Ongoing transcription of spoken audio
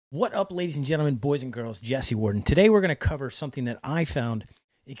What up, ladies and gentlemen, boys and girls, Jesse Warden. Today we're going to cover something that I found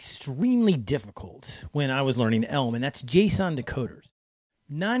extremely difficult when I was learning Elm, and that's JSON decoders.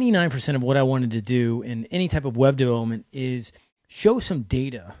 99% of what I wanted to do in any type of web development is show some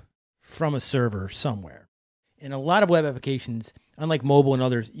data from a server somewhere. In a lot of web applications, unlike mobile and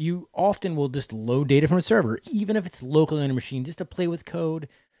others, you often will just load data from a server, even if it's locally on a machine, just to play with code,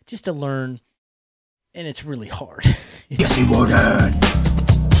 just to learn, and it's really hard. Jesse Warden.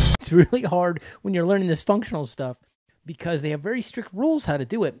 It's really hard when you're learning this functional stuff because they have very strict rules how to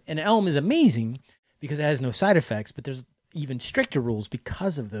do it. And Elm is amazing because it has no side effects, but there's even stricter rules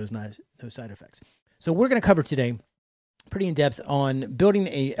because of those no side effects. So we're going to cover today pretty in depth on building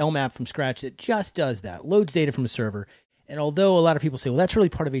a Elm app from scratch that just does that, loads data from a server. And although a lot of people say, well, that's really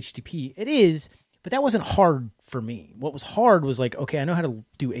part of HTTP, it is, but that wasn't hard for me. What was hard was like, okay, I know how to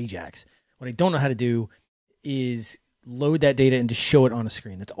do AJAX. What I don't know how to do is load that data and just show it on a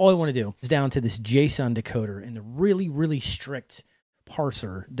screen. That's all I want to do. It's down to this JSON decoder and the really, really strict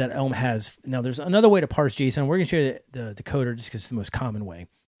parser that Elm has. Now, there's another way to parse JSON. We're going to show you the decoder just because it's the most common way.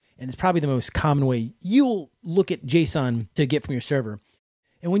 And it's probably the most common way you'll look at JSON to get from your server.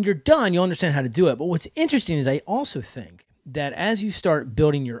 And when you're done, you'll understand how to do it. But what's interesting is I also think that as you start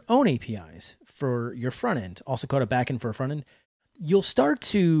building your own APIs for your front end, also called a backend for a front end, you'll start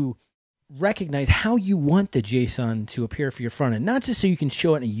to recognize how you want the JSON to appear for your front end, not just so you can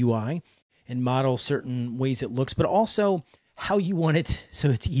show it in a UI and model certain ways it looks, but also how you want it so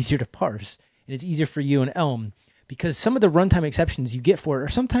it's easier to parse and it's easier for you in Elm, because some of the runtime exceptions you get for it are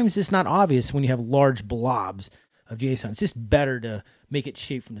sometimes just not obvious when you have large blobs of JSON. It's just better to make it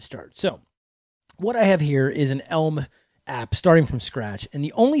shape from the start. So what I have here is an Elm app starting from scratch, and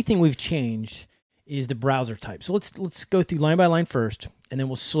the only thing we've changed is the browser type. So let's go through line by line first, and then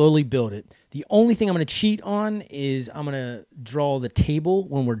we'll slowly build it. The only thing I'm going to cheat on is I'm going to draw the table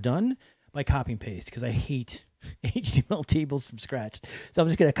when we're done by copy and paste, because I hate HTML tables from scratch. So I'm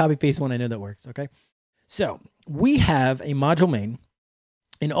just going to copy paste one I know that works, okay? So we have a module main,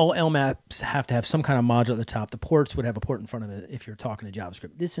 and all Elm apps have to have some kind of module at the top. The ports would have a port in front of it if you're talking to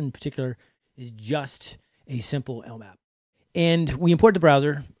JavaScript. This in particular is just a simple Elm app. And we import the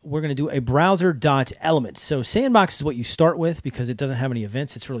browser. We're going to do a browser.element. So sandbox is what you start with because it doesn't have any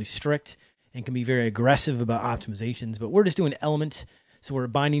events. It's really strict and can be very aggressive about optimizations. But we're just doing element. So we're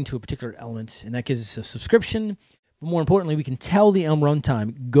binding to a particular element, and that gives us a subscription. But more importantly, we can tell the Elm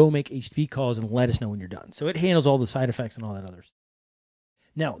runtime, go make HTTP calls and let us know when you're done. So it handles all the side effects and all that others.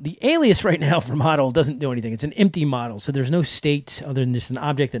 Now, the alias right now for model doesn't do anything. It's an empty model. So there's no state other than just an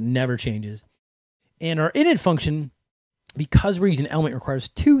object that never changes. And our init function, because we're using Element, requires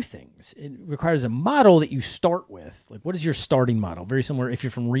two things. It requires a model that you start with. Like, what is your starting model? Very similar. If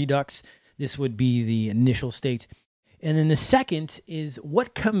you're from Redux, this would be the initial state. And then the second is,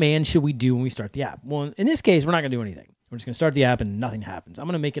 what command should we do when we start the app? Well, in this case, we're not going to do anything. We're just going to start the app and nothing happens. I'm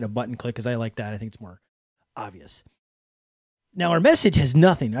going to make it a button click because I like that. I think it's more obvious. Now, our message has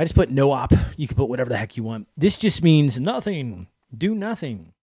nothing. I just put no op. You can put whatever the heck you want. This just means nothing. Do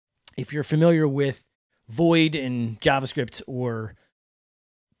nothing. If you're familiar with void in JavaScript or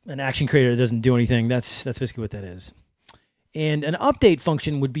an action creator that doesn't do anything, that's basically what that is. And an update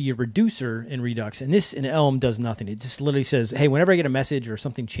function would be your reducer in Redux, and this in Elm does nothing. It just literally says, hey, whenever I get a message or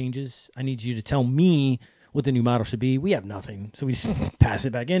something changes, I need you to tell me what the new model should be. We have nothing, so we just pass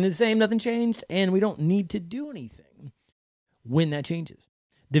it back in and say nothing changed, and we don't need to do anything when that changes.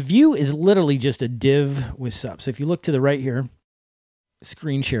 The view is literally just a div with sub. So if you look to the right here,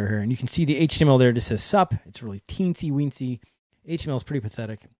 screen share here, and you can see the HTML there just says sup. It's really teensy weensy. HTML is pretty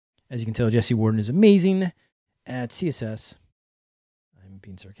pathetic. As you can tell, Jesse Warden is amazing at CSS. I'm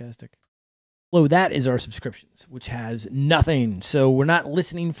being sarcastic. Below that is our subscriptions, which has nothing. So we're not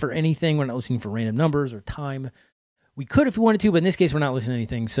listening for anything. We're not listening for random numbers or time. We could if we wanted to, but in this case, we're not listening to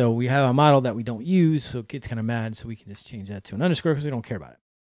anything. So we have a model that we don't use, so it gets kind of mad, so we can just change that to an underscore because we don't care about it.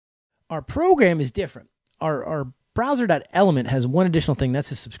 Our program is different. Our browser.element has one additional thing, that's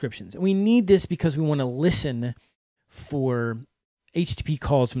the subscriptions. And we need this because we want to listen for HTTP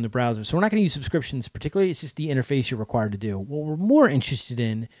calls from the browser. So we're not going to use subscriptions particularly. It's just the interface you're required to do. What we're more interested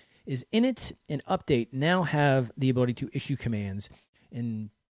in is init and update now have the ability to issue commands and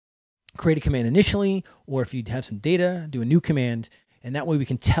create a command initially, or if you have some data, do a new command. And that way we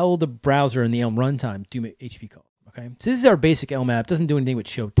can tell the browser in the Elm runtime, do HTTP call. Okay. So this is our basic Elm app. It doesn't do anything but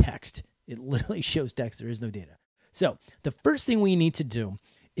show text. It literally shows text. There is no data. So the first thing we need to do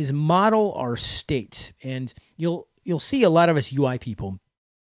is model our state. And you'll see a lot of us UI people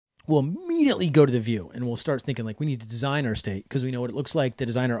will immediately go to the view and we'll start thinking like we need to design our state because we know what it looks like. The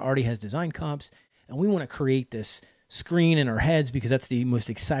designer already has design comps and we want to create this screen in our heads because that's the most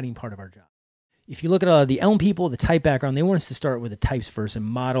exciting part of our job. If you look at the Elm people, the type background, they want us to start with the types first and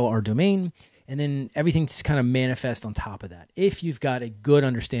model our domain, and then everything just kind of manifest on top of that. If you've got a good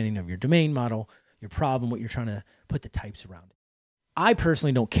understanding of your domain model, your problem, what you're trying to put the types around. I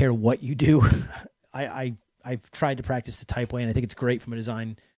personally don't care what you do. I've tried to practice the type way, and I think it's great from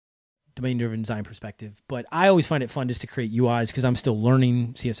a domain-driven design perspective. But I always find it fun just to create UIs because I'm still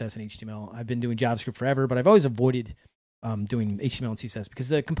learning CSS and HTML. I've been doing JavaScript forever, but I've always avoided doing HTML and CSS because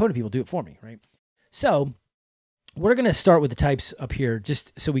the component people do it for me, right? So we're going to start with the types up here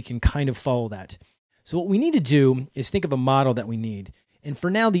just so we can kind of follow that. So what we need to do is think of a model that we need. And for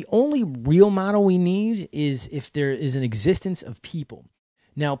now, the only real model we need is if there is an existence of people.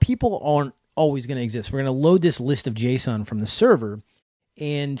 Now, people aren't always going to exist. We're going to load this list of JSON from the server,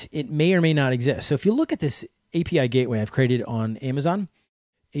 and it may or may not exist. So if you look at this API gateway I've created on Amazon,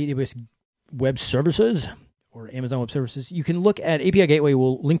 AWS Web Services, or Amazon Web Services, you can look at API gateway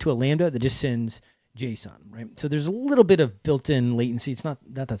will link to a Lambda that just sends JSON, right? So there's a little bit of built-in latency. It's not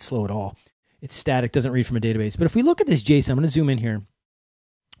that slow at all. It's static, doesn't read from a database. But if we look at this JSON, I'm going to zoom in here.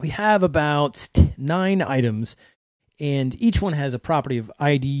 We have about 9 items, and each one has a property of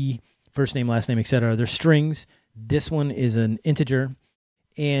ID, first name, last name, etc. They're strings. This one is an integer.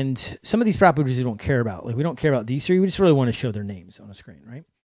 And some of these properties we don't care about. Like we don't care about these 3. We just really want to show their names on a screen, right?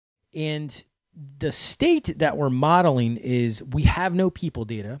 And the state that we're modeling is we have no people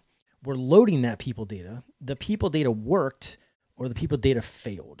data. We're loading that people data. The people data worked or the people data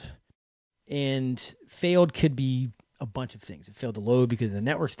failed. And failed could be a bunch of things. It failed to load because the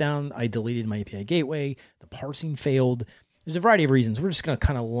network's down. I deleted my API gateway. The parsing failed. There's a variety of reasons. We're just going to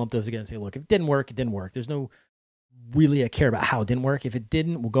kind of lump those together and say, look, if it didn't work, it didn't work. There's no really I care about how it didn't work. If it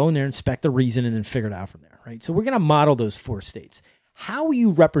didn't, we'll go in there, inspect the reason, and then figure it out from there, right? So we're going to model those 4 states. How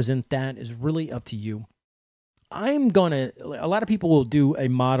you represent that is really up to you. A lot of people will do a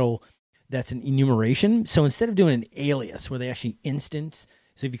model that's an enumeration. So instead of doing an alias where they actually instance,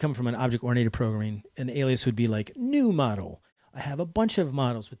 so if you come from an object-oriented programming, an alias would be like new model. I have a bunch of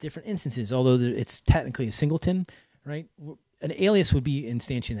models with different instances, although it's technically a singleton, right? An alias would be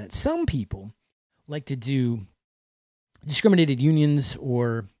instantiating that. Some people like to do discriminated unions,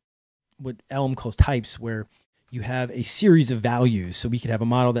 or what Elm calls types, where you have a series of values. So we could have a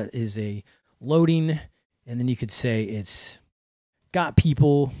model that is a loading, and then you could say it's got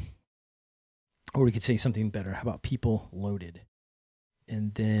people, or we could say something better. How about people loaded?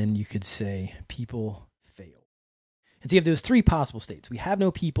 And then you could say people fail. And so you have those 3 possible states. We have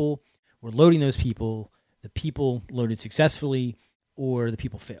no people, we're loading those people, the people loaded successfully, or the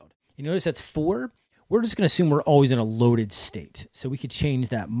people failed. You notice that's 4. We're just going to assume we're always in a loaded state. So we could change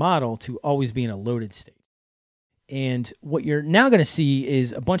that model to always be in a loaded state. And what you're now going to see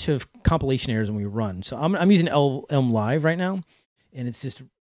is a bunch of compilation errors when we run. So I'm using Elm Live right now, and it's just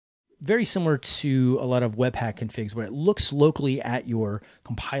very similar to a lot of Webpack configs where it looks locally at your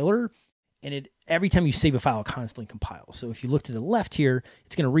compiler, and every time you save a file, it constantly compiles. So if you look to the left here,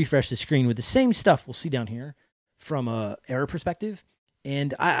 it's going to refresh the screen with the same stuff we'll see down here from an error perspective.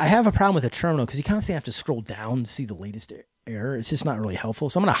 And I have a problem with a terminal because you constantly have to scroll down to see the latest error. It's just not really helpful.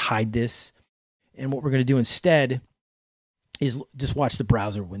 So I'm going to hide this. And what we're going to do instead is just watch the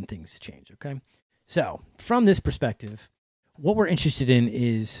browser when things change, okay? So from this perspective, what we're interested in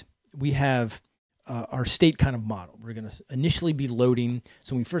is we have our state kind of model. We're going to initially be loading.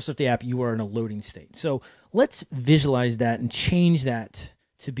 So when we first start the app, you are in a loading state. So let's visualize that and change that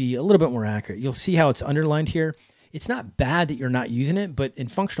to be a little bit more accurate. You'll see how it's underlined here. It's not bad that you're not using it, but in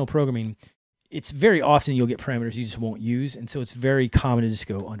functional programming, it's very often you'll get parameters you just won't use. And so it's very common to just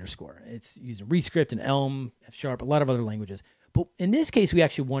go underscore. It's using ReScript and Elm, F#, a lot of other languages. But in this case, we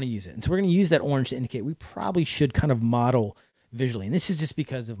actually want to use it. And so we're going to use that orange to indicate we probably should kind of model visually. And this is just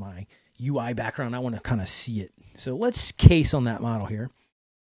because of my UI background. I want to kind of see it. So let's case on that model here.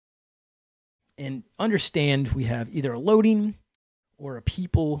 And understand we have either a loading or a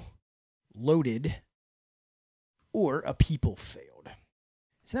people loaded or a people failed.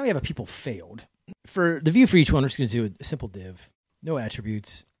 So now we have a people failed. For the view for each one, we're just going to do a simple div, no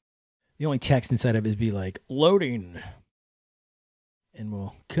attributes. The only text inside of it is be like loading. And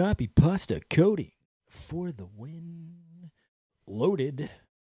we'll copy pasta coding for the win. Loaded.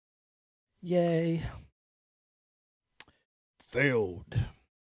 Yay. Failed.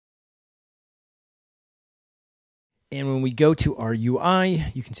 And when we go to our UI,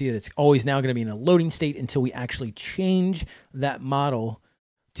 you can see that it's always now going to be in a loading state until we actually change that model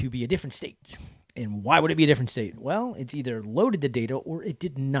to be a different state. And why would it be a different state? Well, it's either loaded the data or it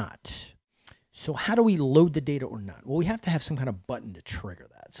did not. So how do we load the data or not? Well, we have to have some kind of button to trigger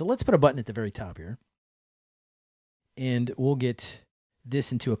that. So let's put a button at the very top here. and we'll get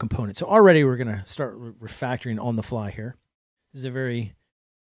this into a component. So already we're going to start refactoring on the fly here. This is a very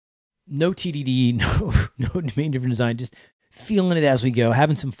no TDD, no domain-driven design, just feeling it as we go,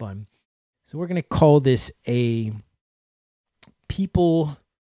 having some fun. So we're going to call this a people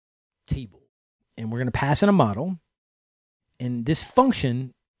table, and we're going to pass in a model. And this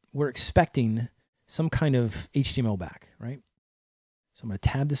function, we're expecting some kind of HTML back, right? So I'm going to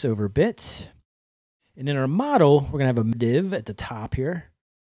tab this over a bit. And in our model, we're going to have a div at the top here.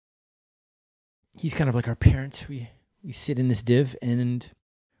 He's kind of like our parent. We sit in this div, and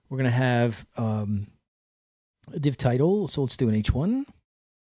we're going to have a div title. So let's do an H1.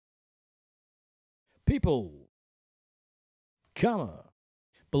 People, comma.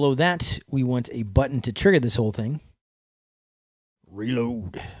 Below that, we want a button to trigger this whole thing.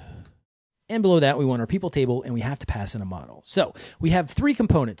 Reload. And below that, we want our people table, and we have to pass in a model. So we have 3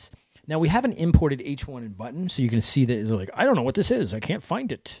 components. Now, we haven't imported H1 and button, so you can see that they're like, I don't know what this is. I can't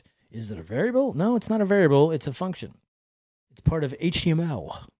find it. Is it a variable? No, it's not a variable. It's a function. It's part of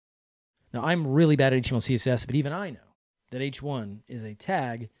HTML. Now, I'm really bad at HTML CSS, but even I know that H1 is a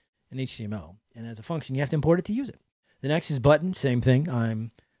tag in HTML. And as a function, you have to import it to use it. The next is button. Same thing.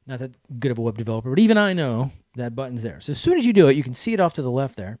 I'm not that good of a web developer, but even I know that button's there. So as soon as you do it, you can see it off to the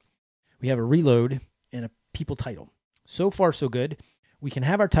left there. We have a reload and a people title. So far, so good. We can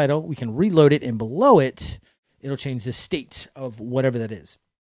have our title, we can reload it, and below it, it'll change the state of whatever that is.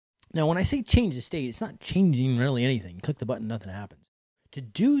 Now, when I say change the state, it's not changing really anything. You click the button, nothing happens. To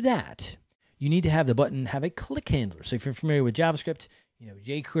do that, you need to have the button have a click handler. So if you're familiar with JavaScript, you know,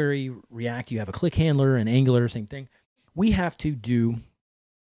 jQuery, React, you have a click handler, and Angular, same thing. We have to do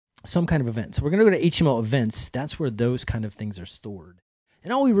some kind of event. So we're going to go to HTML events. That's where those kind of things are stored.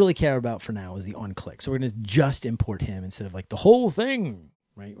 And all we really care about for now is the onClick. So we're going to just import him instead of like the whole thing,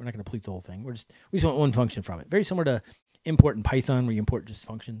 right? We're not going to complete the whole thing. We just want one function from it. Very similar to import in Python where you import just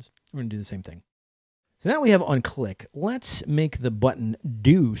functions. We're going to do the same thing. So now we have onClick. Let's make the button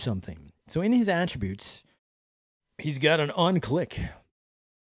do something. So in his attributes, he's got an onClick.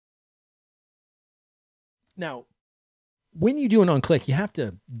 Now, when you do an onClick, you have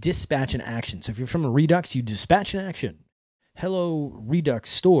to dispatch an action. So if you're from a Redux, you dispatch an action. Hello, Redux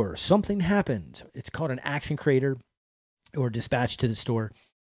store. Something happened. It's called an action creator or dispatch to the store.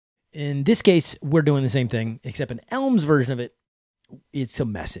 In this case, we're doing the same thing, except in Elm's version of it, it's a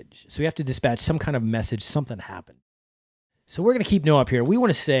message. So we have to dispatch some kind of message. Something happened. So we're going to keep no up here. We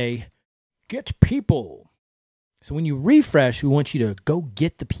want to say, get people. So when you refresh, we want you to go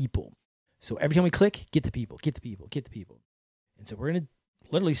get the people. So every time we click, get the people, get the people, get the people. And so we're going to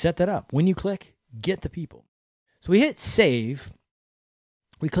literally set that up. When you click, get the people. So we hit save,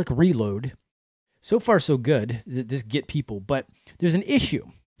 we click reload. So far, so good, this get people, but there's an issue,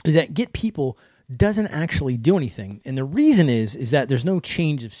 is that get people doesn't actually do anything. And the reason is that there's no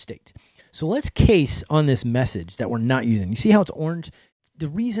change of state. So let's case on this message that we're not using. You see how it's orange? The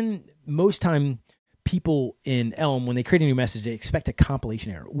reason most time people in Elm, when they create a new message, they expect a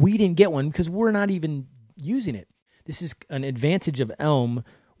compilation error. We didn't get one because we're not even using it. This is an advantage of Elm,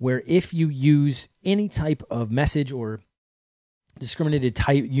 where if you use any type of message or discriminated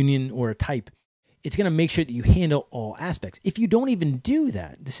type union or a type, it's going to make sure that you handle all aspects. If you don't even do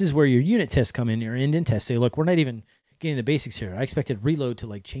that, this is where your unit tests come in, your indent tests say, look, we're not even getting the basics here. I expected reload to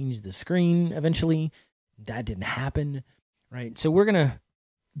like change the screen eventually. That didn't happen, right? So we're going to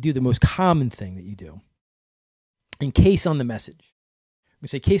do the most common thing that you do. In case on the message. We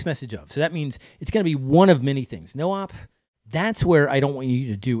say case message of. So that means it's going to be one of many things. No op. That's where I don't want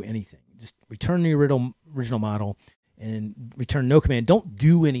you to do anything. Just return the original model and return no command. Don't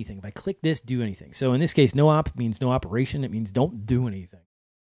do anything. If I click this, do anything. So in this case, no op means no operation. It means don't do anything.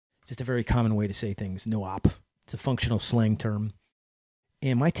 It's just a very common way to say things, no op. It's a functional slang term.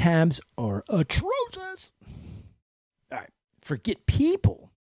 And my tabs are atrocious. All right, forget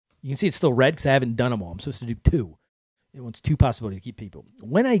people. You can see it's still red because I haven't done them all. I'm supposed to do 2. It wants 2 possibilities to get people.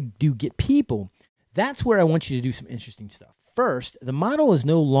 When I do get people, that's where I want you to do some interesting stuff. First, the model is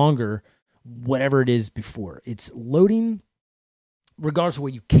no longer whatever it is before. It's loading regardless of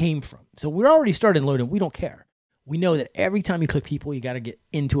where you came from. So we're already started loading. We don't care. We know that every time you click people, you got to get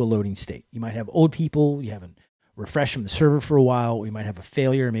into a loading state. You might have old people. You haven't refreshed from the server for a while. Or you might have a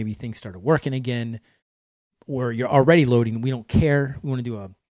failure. Maybe things started working again. Or you're already loading. We don't care. We want to do a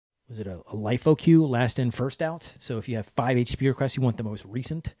LIFO queue, last in, first out. So if you have 5 HTTP requests, you want the most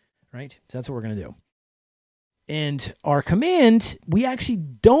recent, right? So that's what we're going to do. And our command, we actually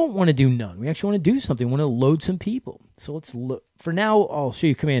don't want to do none. We actually want to do something. We want to load some people. So let's look. For now, I'll show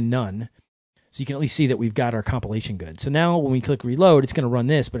you command none. So you can at least see that we've got our compilation good. So now when we click reload, it's going to run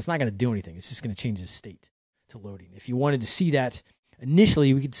this, but it's not going to do anything. It's just going to change the state. to loading. If you wanted to see that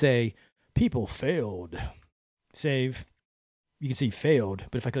initially, we could say people failed. Save. You can see failed,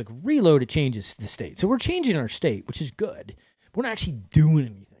 but if I click reload, it changes the state. So we're changing our state, which is good. We're not actually doing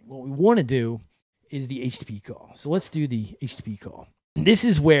anything. What we want to do is the HTTP call. So let's do the HTTP call. This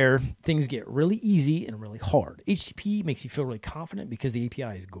is where things get really easy and really hard. HTTP makes you feel really confident because the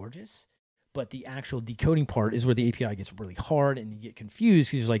API is gorgeous, but the actual decoding part is where the API gets really hard and you get confused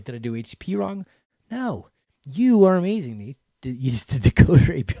because you're like, did I do HTTP wrong? No, you are amazing. The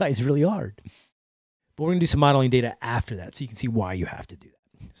decoder API is really hard. But we're going to do some modeling data after that so you can see why you have to do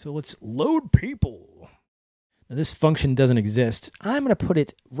that. So let's load people. Now this function doesn't exist. I'm going to put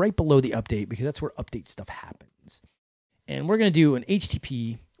it right below the update because that's where update stuff happens. And we're going to do an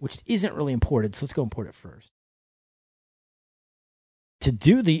HTTP, which isn't really imported. So let's go import it first. To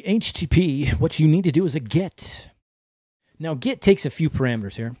do the HTTP, what you need to do is a get. Now get takes a few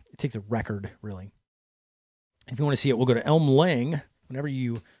parameters here. It takes a record, really. If you want to see it, we'll go to Elm Lang. Whenever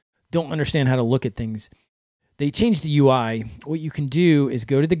you don't understand how to look at things, they changed the UI. What you can do is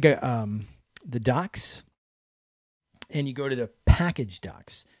go to the docs, and you go to the package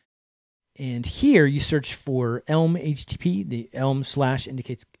docs. And here you search for Elm HTTP. The Elm /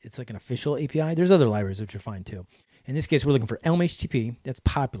 indicates it's like an official API. There's other libraries which are fine too. In this case, we're looking for Elm HTTP. That's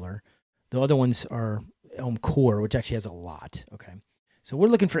popular. The other ones are Elm Core, which actually has a lot. Okay. So we're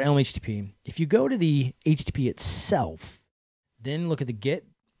looking for Elm HTTP. If you go to the HTTP itself, then look at the get,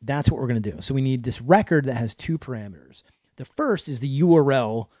 that's what we're going to do. So we need this record that has two parameters. The first is the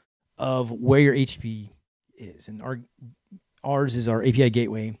URL of where your HTTP is. And ours is our API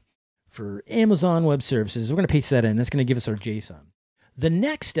gateway for Amazon Web Services. We're going to paste that in. That's going to give us our JSON. The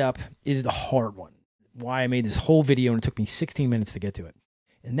next step is the hard one. Why I made this whole video and it took me 16 minutes to get to it.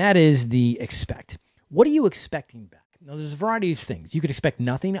 And that is the expect. What are you expecting back? Now, there's a variety of things. You could expect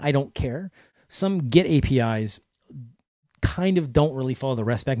nothing. I don't care. Some get APIs kind of don't really follow the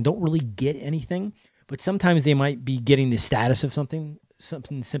rest back, don't really get anything, but sometimes they might be getting the status of something.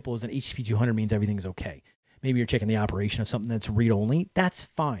 Something simple as an HTTP 200 means everything's okay. Maybe you're checking the operation of something that's read-only. That's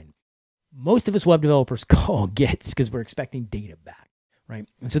fine. Most of us web developers call gets because we're expecting data back, right?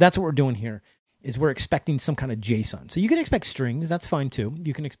 And so that's what we're doing here is we're expecting some kind of JSON. So you can expect strings. That's fine too.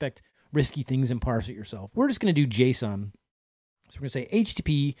 You can expect risky things and parse it yourself. We're just going to do JSON. So we're going to say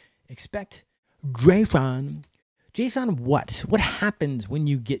HTTP expect JSON. JSON what? What happens when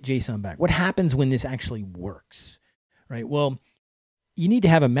you get JSON back? What happens when this actually works, right? Well, you need to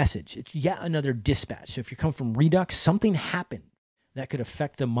have a message. It's yet another dispatch. So if you come from Redux, something happened that could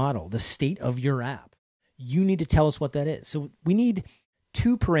affect the model, the state of your app. You need to tell us what that is. So we need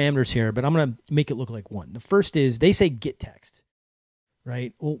two parameters here, but I'm going to make it look like one. The first is they say get text,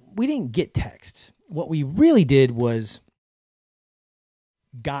 right? Well, we didn't get text. What we really did was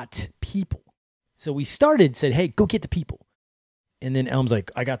got people. So we said, hey, go get the people. And then Elm's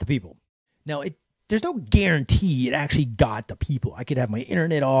like, I got the people. Now, there's no guarantee it actually got the people. I could have my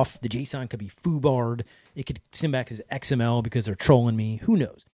internet off. The JSON could be foobarred. It could send back as XML because they're trolling me. Who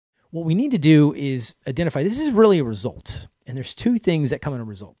knows? What we need to do is identify this is really a result. And there's two things that come in a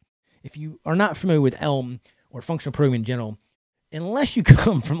result. If you are not familiar with Elm or functional programming in general, unless you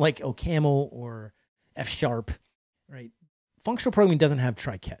come from like OCaml or F#, right? Functional programming doesn't have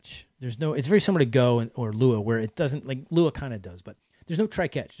try-catch. It's very similar to Go or Lua, where it doesn't, like Lua kind of does, but there's no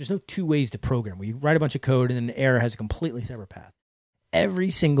try-catch. There's no two ways to program where you write a bunch of code and then an error has a completely separate path.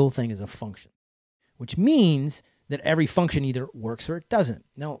 Every single thing is a function, which means that every function either works or it doesn't.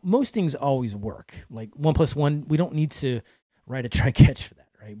 Now, most things always work. Like 1 + 1, we don't need to write a try-catch for that,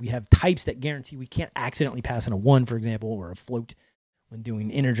 right? We have types that guarantee we can't accidentally pass in a 1, for example, or a float when doing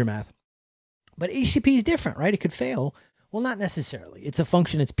integer math. But HTTP is different, right? It could fail. Well, not necessarily. It's a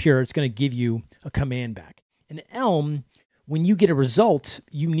function. It's pure. It's going to give you a command back. In Elm, when you get a result,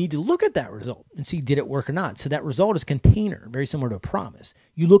 you need to look at that result and see did it work or not. So that result is container, very similar to a promise.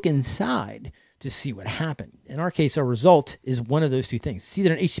 You look inside to see what happened. In our case, our result is one of those two things. It's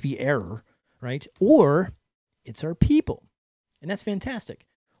either an HTTP error, right? Or it's our people. And that's fantastic.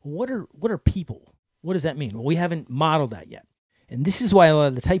 What are people? What does that mean? Well, we haven't modeled that yet. And this is why a lot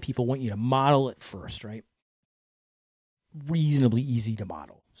of the type people want you to model it first, right? Reasonably easy to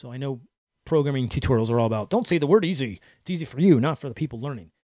model. So I know programming tutorials are all about, don't say the word easy. It's easy for you, not for the people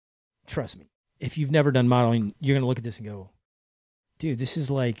learning. Trust me. If you've never done modeling, you're going to look at this and go, dude, this is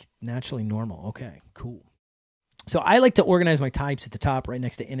like naturally normal. Okay, cool. So I like to organize my types at the top right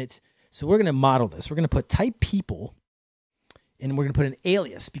next to init. So we're going to model this. We're going to put type people and we're going to put an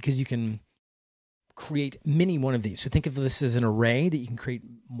alias because you can create one of these. So think of this as an array that you can create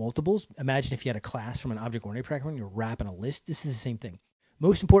multiples. Imagine if you had a class from an object-oriented programming, you're wrapping a list. This is the same thing.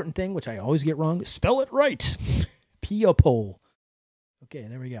 Most important thing, which I always get wrong, spell it right. People. Okay,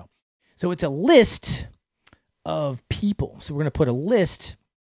 there we go. So it's a list of people. So we're going to put a list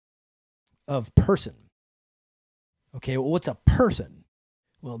of person. Okay, well, what's a person?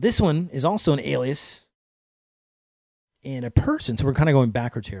 Well, this one is also an alias and a person. So we're kind of going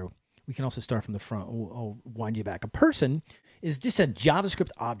backwards here. We can also start from the front. I'll wind you back. A person is just a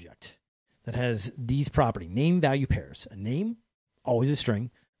JavaScript object that has these property, name, value pairs. A name, always a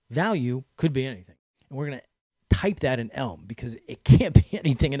string. Value could be anything. And we're going to type that in Elm because it can't be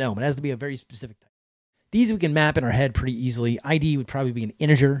anything in Elm. It has to be a very specific type. These we can map in our head pretty easily. ID would probably be an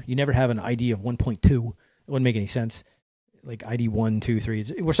integer. You never have an ID of 1.2. It wouldn't make any sense. Like ID 1, 2,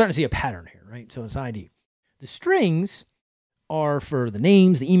 3. We're starting to see a pattern here, right? So it's ID. The strings are for the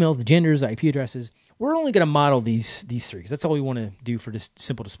names, the emails, the genders, the IP addresses. We're only going to model these three because that's all we want to do for this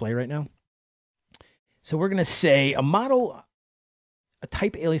simple display right now. So we're going to say a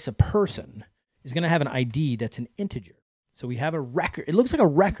type alias of person is going to have an ID that's an integer. So we have a record. It looks like a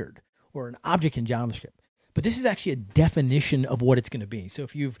record or an object in JavaScript, but this is actually a definition of what it's going to be. So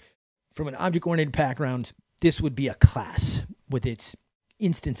if you've, from an object-oriented background, this would be a class with its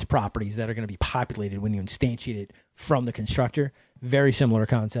instance properties that are going to be populated when you instantiate it from the constructor. Very similar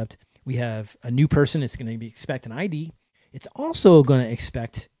concept. We have a new person. It's going to expect an ID. It's also going to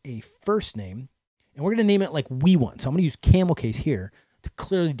expect a first name, and we're going to name it like we want. So I'm going to use camel case here to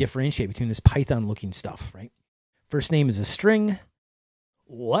clearly differentiate between this Python-looking stuff, right? First name is a string.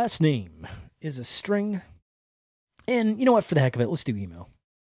 Last name is a string. And you know what? For the heck of it, let's do email.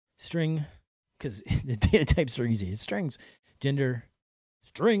 String, because the data types are easy. It's strings, gender,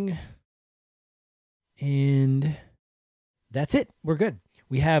 string, and that's it. We're good.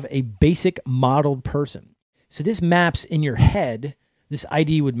 We have a basic modeled person. So this maps in your head. This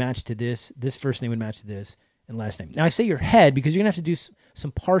ID would match to this. This first name would match to this, and last name. Now I say your head because you're going to have to do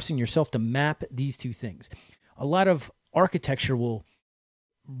some parsing yourself to map these two things. A lot of architecture will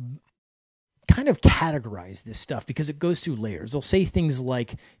kind of categorize this stuff because it goes through layers. They'll say things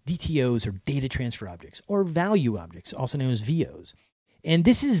like DTOs or data transfer objects or value objects, also known as VOs. And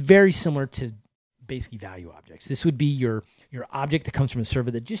this is very similar to basically value objects. This would be your object that comes from a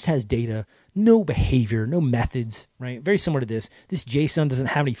server that just has data, no behavior, no methods, right? Very similar to this. This JSON doesn't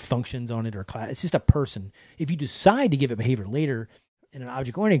have any functions on it or class. It's just a person. If you decide to give it behavior later in an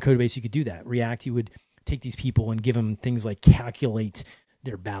object-oriented code base, you could do that. React, you would take these people and give them things like calculate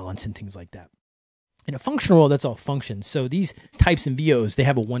their balance and things like that. In a functional world, that's all functions. So these types and VOs, they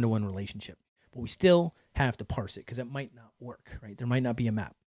have a one-to-one relationship. But we still have to parse it because it might not work, right? There might not be a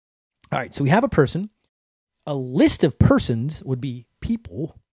map. All right, so we have a person. A list of persons would be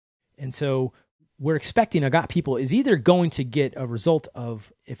people. And so we're expecting a got people is either going to get a result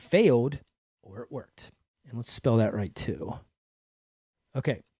of it failed or it worked. And let's spell that right too.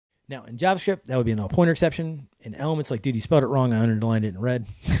 Okay, now in JavaScript, that would be a null pointer exception. In Elm, it's like, dude, you spelled it wrong. I underlined it in red.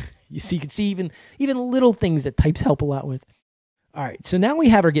 You can see even little things that types help a lot with. All right, so now we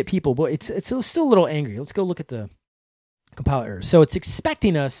have our get people, but it's still a little angry. Let's go look at the compile errors. So it's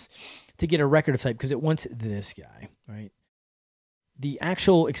expecting us to get a record of type because it wants this guy, right? The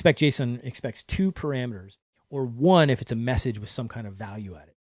actual expect JSON expects two parameters, or one if it's a message with some kind of value at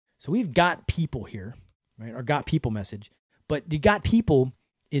it. So we've got people here, right? Our got people message, but the got people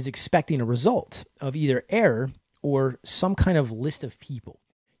is expecting a result of either error or some kind of list of people.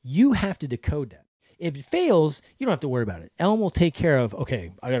 You have to decode that. If it fails, you don't have to worry about it. Elm will take care of,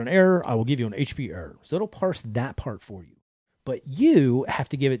 okay, I got an error. I will give you an HP error. So it'll parse that part for you. But you have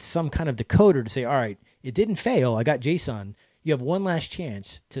to give it some kind of decoder to say, all right, it didn't fail. I got JSON. You have one last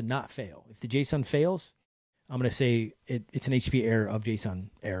chance to not fail. If the JSON fails, I'm going to say it's an HP error of JSON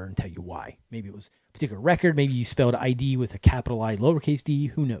error and tell you why. Maybe it was a particular record. Maybe you spelled ID with a capital I, lowercase d.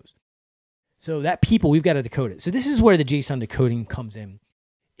 Who knows? So that people, we've got to decode it. So this is where the JSON decoding comes in.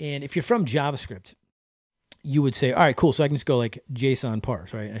 And if you're from JavaScript, you would say, all right, cool. So I can just go like JSON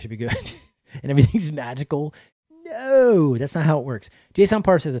parse, right? I should be good. And everything's magical. No, that's not how it works. JSON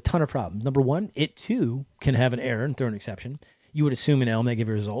parse has a ton of problems. Number one, it too can have an error and throw an exception. You would assume in Elm that give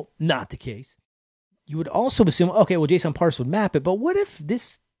a result. Not the case. You would also assume, okay, well, JSON parse would map it, but what if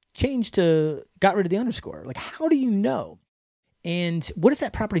this changed to got rid of the underscore? Like, how do you know? And what if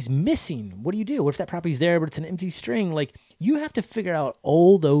that property's missing? What do you do? What if that property's there, but it's an empty string? Like, you have to figure out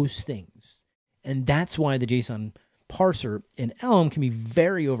all those things. And that's why the JSON parser in Elm can be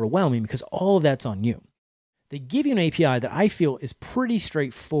very overwhelming because all of that's on you. They give you an API that I feel is pretty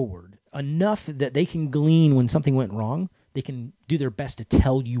straightforward, enough that they can glean when something went wrong. They can do their best to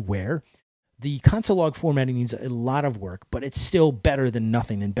tell you where. The console log formatting needs a lot of work, but it's still better than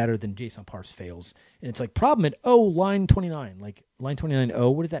nothing and better than JSON parse fails. And it's like problem at, line 29, like line 29,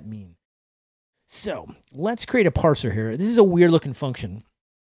 what does that mean? So let's create a parser here. This is a weird looking function,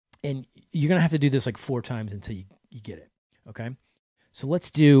 and you're going to have to do this like 4 times until you get it. Okay. So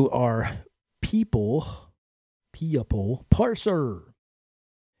let's do our people parser.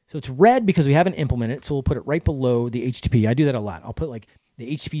 So it's red because we haven't implemented it. So we'll put it right below the HTTP. I do that a lot. I'll put like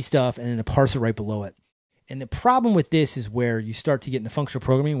the HTTP stuff and then the parser right below it. And the problem with this is where you start to get into functional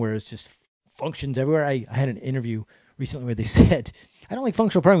programming where it's just functions everywhere. I had an interview recently where they said, I don't like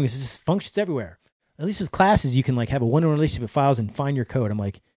functional programming because it's just functions everywhere. At least with classes, you can like have a one-to-one relationship with files and find your code. I'm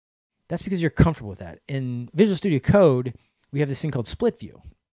like, that's because you're comfortable with that. In Visual Studio Code, we have this thing called split view.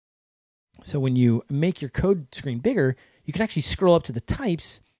 So when you make your code screen bigger, you can actually scroll up to the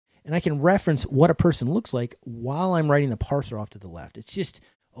types, and I can reference what a person looks like while I'm writing the parser off to the left. It's just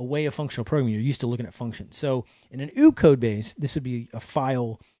a way of functional programming. You're used to looking at functions. So in an OOP code base, this would be a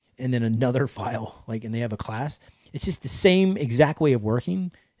file and then another file, like, and they have a class. It's just the same exact way of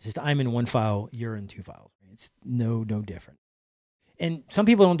working. It's just I'm in one file, you're in 2 files. It's no different. And some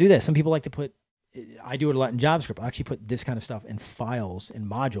people don't do this. Some people like to put, I do it a lot in JavaScript. I actually put this kind of stuff in files and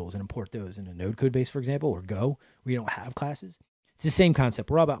modules and import those in a Node code base, for example, or Go, where you don't have classes. It's the same concept.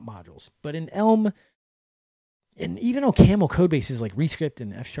 We're all about modules. But in Elm, and even though Camel code bases like Rescript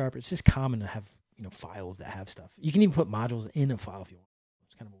and F#, it's just common to have files that have stuff. You can even put modules in a file if you want.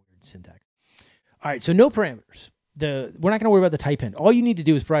 It's kind of a weird syntax. All right, so no parameters. We're not going to worry about the type end. All you need to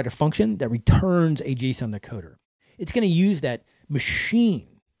do is provide a function that returns a JSON decoder. It's going to use that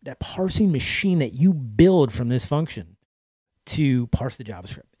machine, that parsing machine that you build from this function to parse the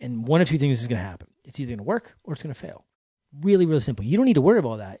JavaScript. And one of 2 things is going to happen. It's either going to work or it's going to fail. Really, really simple. You don't need to worry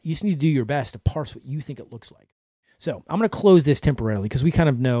about that. You just need to do your best to parse what you think it looks like. So I'm going to close this temporarily because we kind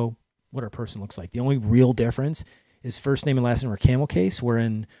of know what our person looks like. The only real difference is first name and last name are camel case, where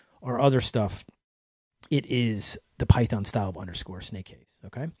in our other stuff, it is the Python style of underscore snake case,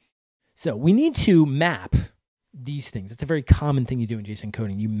 okay? So we need to map these things. It's a very common thing you do in JSON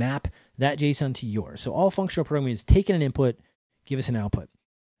coding. You map that JSON to yours. So all functional programming is taking an input, give us an output.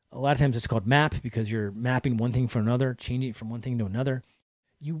 A lot of times it's called map because you're mapping one thing for another, changing it from one thing to another.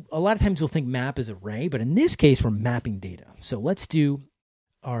 A lot of times you'll think map is array, but in this case, we're mapping data. So let's do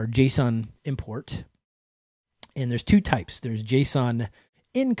our JSON import. And there's 2 types. There's JSON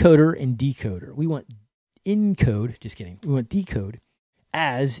encoder and decoder. We want encode, just kidding. We want decode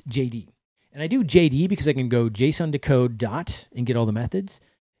as JD. And I do JD because I can go JSON decode dot and get all the methods.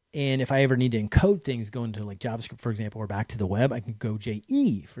 And if I ever need to encode things, go into like JavaScript, for example, or back to the web, I can go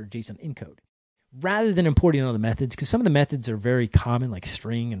JE for JSON encode. Rather than importing all the methods, because some of the methods are very common, like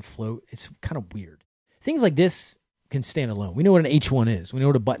string and float. It's kind of weird. Things like this can stand alone. We know what an H1 is. We know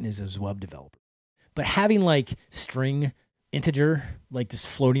what a button is as a web developer. But having like string, integer, like just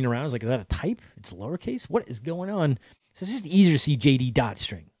floating around, is like, is that a type? It's lowercase? What is going on? So it's just easier to see JD dot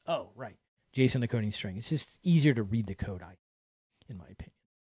string. Oh, right. JSON decoding string. It's just easier to read the code, in my opinion.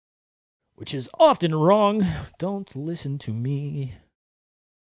 Which is often wrong. Don't listen to me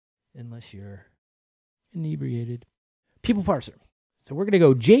unless you're inebriated. People parser. So we're going to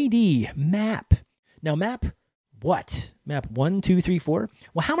go JD map. Now map what? Map 1, 2, 3, 4?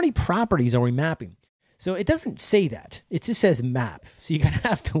 Well, how many properties are we mapping? So it doesn't say that. It just says map. So you're going to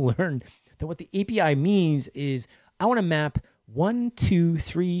have to learn that what the API means is I want to map 1, 2,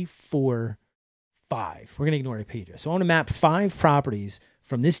 3, 4, 5. We're going to ignore a page address. So I want to map 5 properties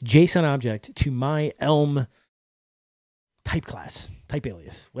from this JSON object to my Elm type class, type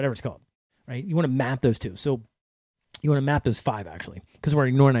alias, whatever it's called, right? You want to map those 2. So you want to map those 5 actually, because we're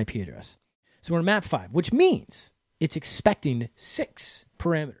ignoring IP address. So we're going to map 5, which means it's expecting 6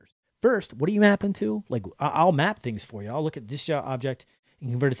 parameters. First, what are you mapping to? Like I'll map things for you. I'll look at this object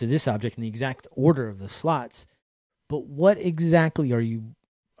and convert it to this object in the exact order of the slots. But what exactly are you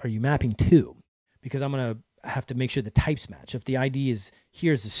mapping to? Because I'm going to have to make sure the types match. If the ID is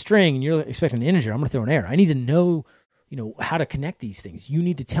here's a string and you're expecting an integer, I'm going to throw an error. I need to know, how to connect these things. You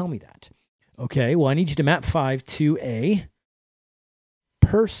need to tell me that. Okay, well, I need you to map 5 to a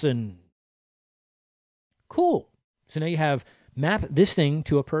person. Cool. So now you have map this thing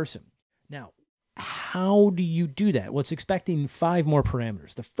to a person. Now, how do you do that? Well, it's expecting 5 more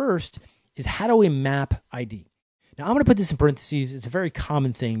parameters. The first is how do we map ID? Now, I'm going to put this in parentheses. It's a very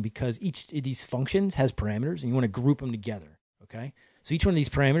common thing because each of these functions has parameters, and you want to group them together, okay? So each one of these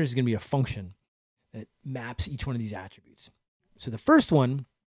parameters is going to be a function that maps each one of these attributes. So the first one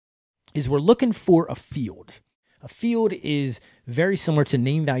is we're looking for a field. A field is very similar to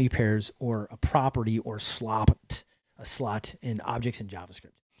name value pairs or a property or slot. slot in objects in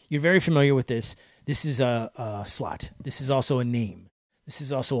JavaScript. You're very familiar with this. This is a slot. This is also a name. This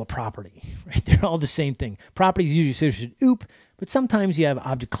is also a property, right? They're all the same thing. Properties usually associated with OOP, but sometimes you have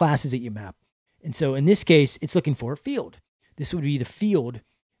object classes that you map. And so in this case, it's looking for a field. This would be the field,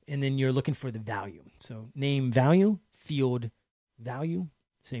 and then you're looking for the value. So name value, field value,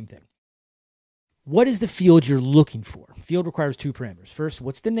 same thing. What is the field you're looking for? Field requires two parameters. First,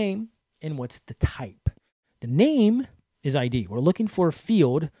 what's the name and what's the type? The name is ID. We're looking for a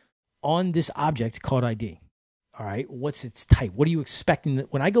field on this object called ID. All right, what's its type? What are you expecting?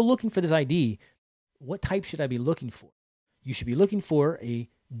 When I go looking for this ID, what type should I be looking for? You should be looking for a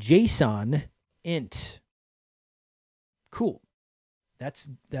JSON int. Cool. That's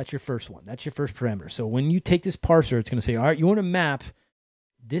your first one. That's your first parameter. So when you take this parser, it's going to say, all right, you want to map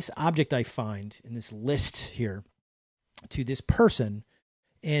this object I find in this list here to this person.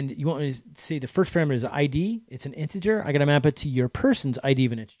 And you want to say the first parameter is ID. It's an integer. I got to map it to your person's ID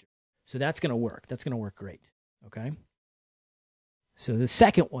of an integer. So that's going to work. That's going to work great. Okay. So the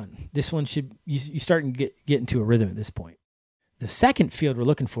second one, this one should, you start and get into a rhythm at this point. The second field we're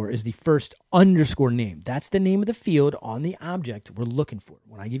looking for is the first underscore name. That's the name of the field on the object we're looking for.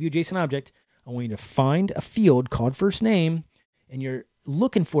 When I give you a JSON object, I want you to find a field called first name, and you're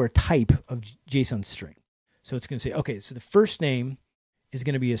looking for a type of JSON string. So it's going to say, okay, so the first name is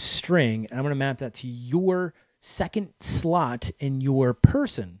going to be a string, and I'm going to map that to your second slot in your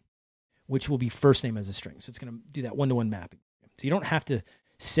person, which will be first name as a string. So it's going to do that one-to-one mapping. So you don't have to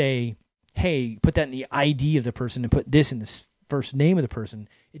say, hey, put that in the ID of the person and put this in the first name of the person.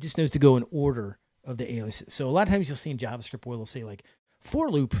 It just knows to go in order of the aliases. So a lot of times you'll see in JavaScript where they'll say like for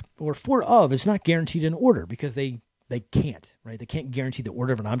loop or for of is not guaranteed in order because they can't, right? They can't guarantee the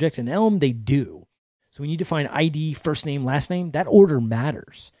order of an object. In Elm, they do. So when you define ID, first name, last name, that order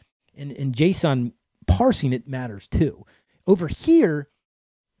matters. And in JSON parsing, it matters too. Over here,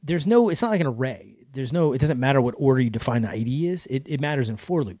 it's not like an array. It doesn't matter what order you define the ID is. It matters in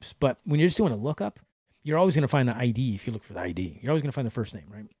for loops. But when you're just doing a lookup, you're always going to find the ID if you look for the ID. You're always going to find the first name,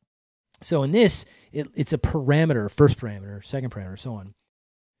 right? So in this, it's a parameter, first parameter, second parameter, so on.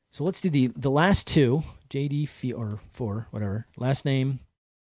 So let's do the last two, JD or for, whatever, last name,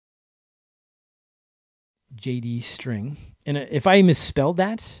 JD string. And if I misspelled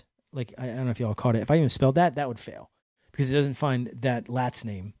that, like, I don't know if y'all caught it. If I misspelled that, that would fail because it doesn't find that lat's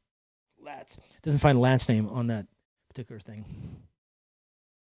name. Doesn't find lat's name on that particular thing.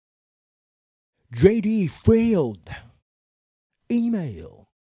 JD failed. Email.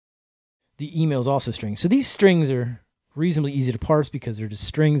 The email is also string. So these strings are reasonably easy to parse because they're just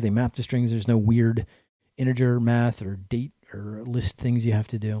strings. They map to strings. There's no weird integer math or date or list things you have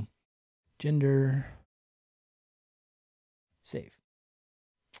to do. Gender. Save.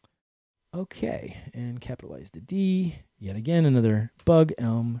 Okay. And capitalize the D. Yet again, another bug.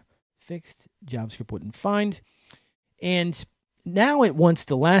 Elm fixed. JavaScript wouldn't find. And now it wants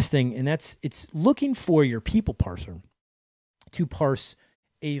the last thing, and it's looking for your people parser to parse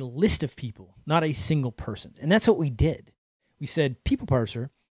a list of people, not a single person. And that's what we did. We said people parser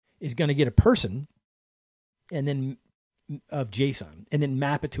is going to get a person and then of JSON and then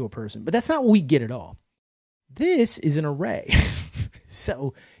map it to a person. But that's not what we get at all. This is an array.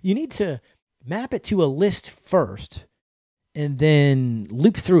 So you need to map it to a list first and then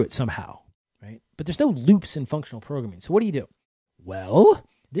loop through it somehow, right? But there's no loops in functional programming. So what do you do? Well,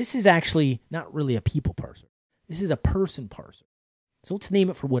 this is actually not really a people parser. This is a person parser. So let's name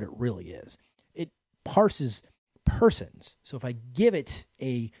it for what it really is. It parses persons. So if I give it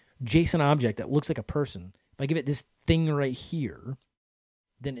a JSON object that looks like a person, if I give it this thing right here,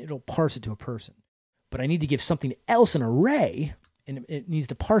 then it'll parse it to a person. But I need to give something else an array, and it needs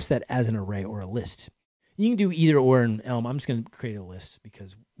to parse that as an array or a list. You can do either or in Elm. I'm just going to create a list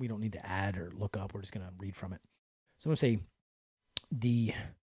because we don't need to add or look up. We're just going to read from it. So I'm going to say the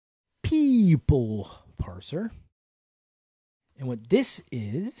people parser. And what this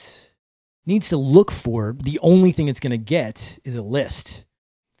is, needs to look for, the only thing it's going to get is a list.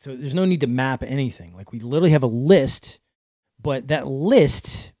 So there's no need to map anything. Like we literally have a list, but that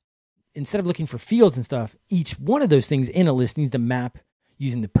list, instead of looking for fields and stuff, each one of those things in a list needs to map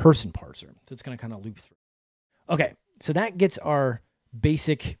using the person parser. So it's going to kind of loop through. Okay, so that gets our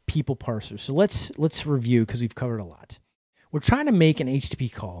basic people parser. So let's review because we've covered a lot. We're trying to make an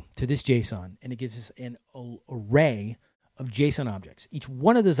HTTP call to this JSON, and it gives us an array of JSON objects. Each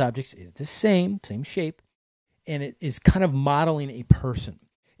one of those objects is the same shape, and it is kind of modeling a person.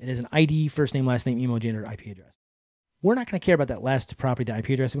 It has an ID, first name, last name, email, gender, IP address. We're not going to care about that last property, the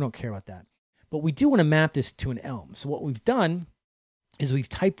IP address. We don't care about that. But we do want to map this to an Elm. So what we've done is we've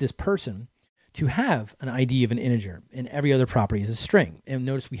typed this person to have an ID of an integer, and every other property is a string. And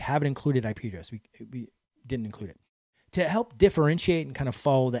notice we haven't included IP address. We didn't include it. To help differentiate and kind of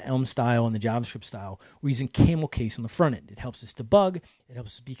follow the Elm style and the JavaScript style, we're using camel case on the front end. It helps us debug, it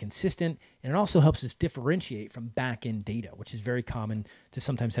helps us be consistent, and it also helps us differentiate from back-end data, which is very common to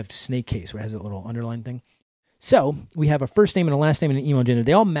sometimes have snake case where it has that little underline thing. So we have a first name and a last name and an email gender.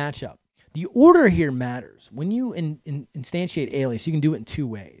 They all match up. The order here matters. When you instantiate alias, you can do it in two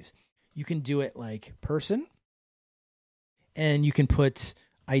ways. You can do it like person, and you can put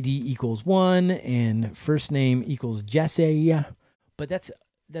ID equals 1 and first name equals Jesse. But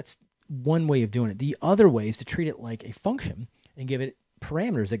that's one way of doing it. The other way is to treat it like a function and give it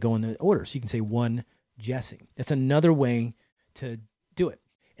parameters that go in the order. So you can say 1 Jesse. That's another way to do it.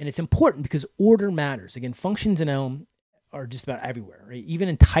 And it's important because order matters. Again, functions in Elm are just about everywhere, right? Even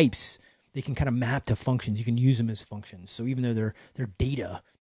in types, they can kind of map to functions. You can use them as functions. So even though they're data,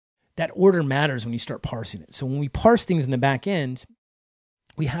 that order matters when you start parsing it. So when we parse things in the back end,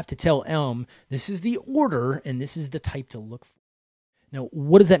 we have to tell Elm, this is the order and this is the type to look for. Now,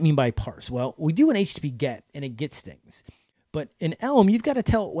 what does that mean by parse? Well, we do an HTTP GET and it gets things. But in Elm, you've got to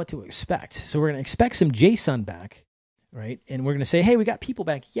tell it what to expect. So we're going to expect some JSON back, right? And we're going to say, hey, we got people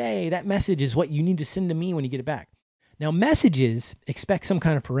back. Yay, that message is what you need to send to me when you get it back. Now, messages expect some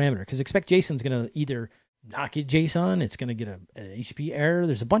kind of parameter because expect JSON is going to either not get JSON, it's going to get an HTTP error.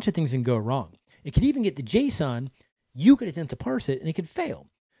 There's a bunch of things that can go wrong. It could even get the JSON. You could attempt to parse it and it could fail.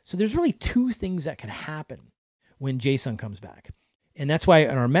 So there's really two things that can happen when JSON comes back. And that's why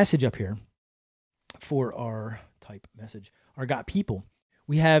in our message up here for our type message, our got people,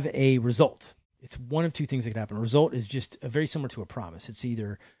 we have a result. It's one of two things that can happen. A result is just very similar to a promise. It's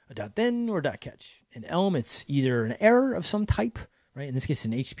either a .then or a .catch. In Elm, it's either an error of some type, right? In this case,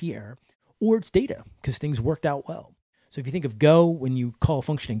 an HTTP error, or it's data because things worked out well. So if you think of Go, when you call a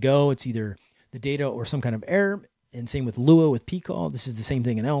function in Go, it's either the data or some kind of error. And same with Lua with pcall. This is the same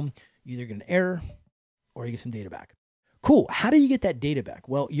thing in Elm. You either get an error or you get some data back. Cool. How do you get that data back?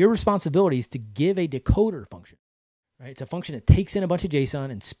 Well, your responsibility is to give a decoder function, right? It's a function that takes in a bunch of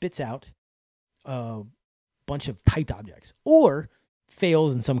JSON and spits out a bunch of typed objects or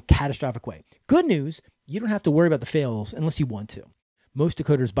fails in some catastrophic way. Good news, you don't have to worry about the fails unless you want to. Most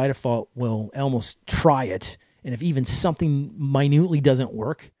decoders by default will almost try it. And if even something minutely doesn't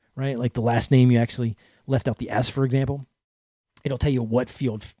work, right? Like the last name, you actually left out the S, for example, it'll tell you what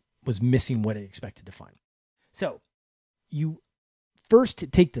field was missing what it expected to find. So you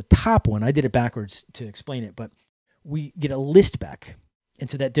first take the top one. I did it backwards to explain it, but we get a list back. And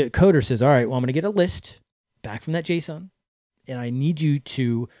so that decoder says, all right, well, I'm going to get a list back from that JSON, and I need you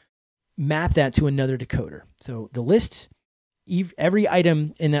to map that to another decoder. So the list, every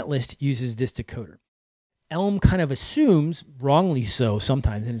item in that list uses this decoder. Elm kind of assumes, wrongly so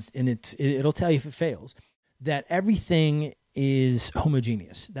sometimes, and it'll tell you if it fails, that everything is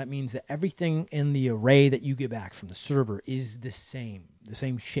homogeneous. That means that everything in the array that you get back from the server is the same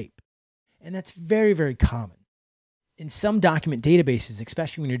shape. And that's very, very common. In some document databases,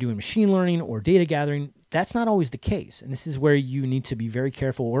 especially when you're doing machine learning or data gathering, that's not always the case. And this is where you need to be very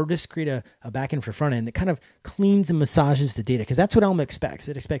careful or just create a backend for front end that kind of cleans and massages the data, because that's what Elm expects.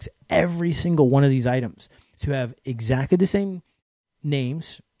 It expects every single one of these items to have exactly the same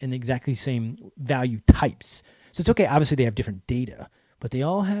names and exactly the same value types. So it's okay, obviously they have different data, but they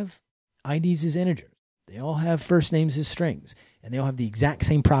all have IDs as integers. They all have first names as strings, and they all have the exact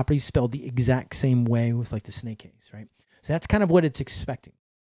same properties spelled the exact same way with like the snake case, right? So that's kind of what it's expecting.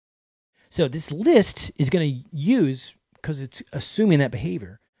 So this list is going to use, because it's assuming that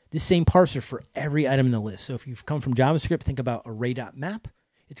behavior, this same parser for every item in the list. So if you've come from JavaScript, think about array.map.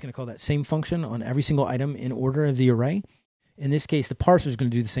 It's going to call that same function on every single item in order of the array. In this case, the parser is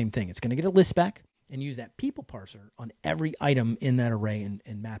going to do the same thing. It's going to get a list back and use that people parser on every item in that array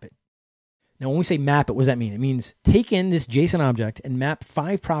and map it. Now, when we say map it, what does that mean? It means take in this JSON object and map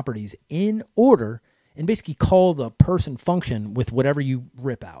 5 properties in order and basically call the person function with whatever you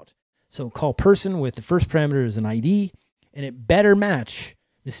rip out. So call person with the first parameter as an ID, and it better match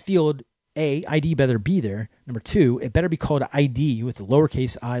this field A, ID better be there. Number 2, it better be called ID with the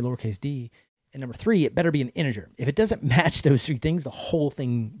lowercase I, lowercase d. And number 3, it better be an integer. If it doesn't match those 3 things, the whole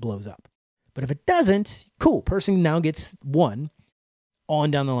thing blows up. But if it doesn't, cool, person now gets 1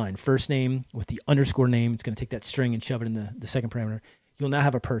 on down the line. First name with the underscore name. It's going to take that string and shove it in the second parameter. You'll now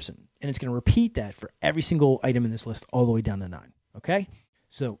have a person. And it's going to repeat that for every single item in this list all the way down to 9. Okay?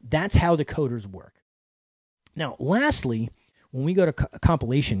 So that's how decoders work. Now, lastly, when we go to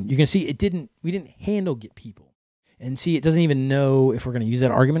compilation, you're going to see we didn't handle get people. And see, it doesn't even know if we're going to use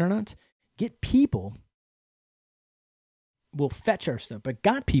that argument or not. Get people will fetch our stuff, but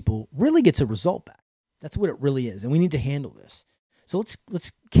got people really gets a result back. That's what it really is, and we need to handle this. So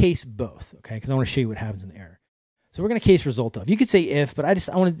let's case both, okay? Because I want to show you what happens in the error. So we're going to case result of. You could say if, but I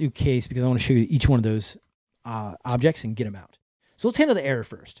want to do case because I want to show you each one of those objects and get them out. So let's handle the error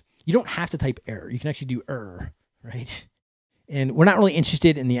first. You don't have to type error. You can actually do error, right? And we're not really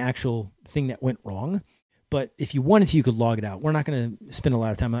interested in the actual thing that went wrong, but if you wanted to, you could log it out. We're not going to spend a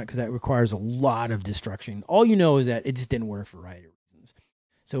lot of time on it because that requires a lot of destruction. All you know is that it just didn't work for a variety of reasons.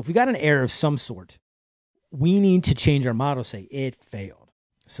 So if we got an error of some sort, we need to change our model, say it failed.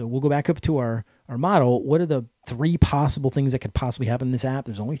 So we'll go back up to our model. What are the 3 possible things that could possibly happen in this app?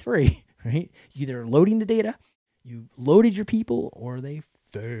 There's only 3, right? You either loading the data, you loaded your people, or they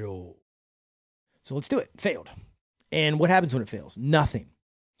fail. So let's do it. Failed. And what happens when it fails? Nothing.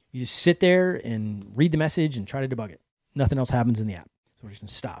 You just sit there and read the message and try to debug it. Nothing else happens in the app. So we're just going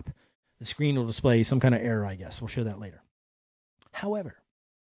to stop. The screen will display some kind of error, I guess. We'll show that later. However,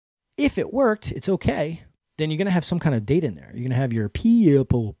 if it worked, it's okay. Then you're going to have some kind of data in there. You're going to have your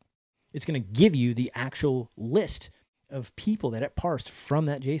people. It's going to give you the actual list of people that it parsed from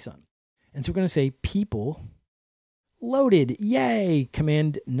that JSON. And so we're going to say people loaded. Yay.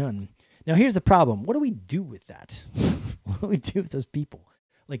 Command none. Now here's the problem. What do we do with that? What do we do with those people?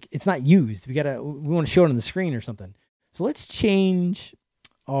 Like it's not used. We want to show it on the screen or something. So let's change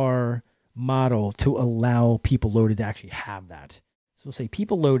our model to allow people loaded to actually have that. So we'll say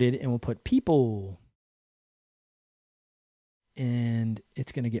people loaded and we'll put people. And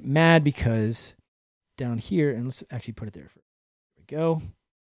it's going to get mad because down here, and let's actually put it there. There we go.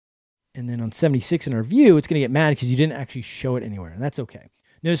 And then on 76 in our view, it's going to get mad because you didn't actually show it anywhere. And that's okay.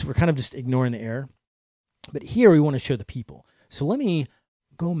 Notice we're kind of just ignoring the error. But here we want to show the people. So let me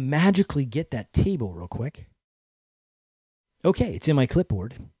go magically get that table real quick. Okay, it's in my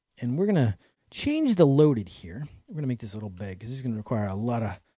clipboard. And we're going to change the loaded here. We're going to make this a little big because this is going to require a lot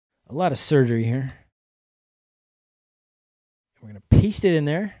of surgery here. We're going to paste it in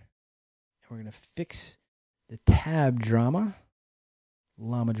there. And we're going to fix the tab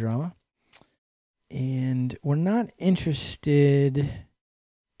llama drama. And we're not interested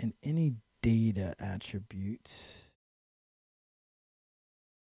in any data attributes.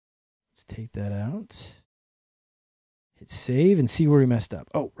 Let's take that out. Hit save and see where we messed up.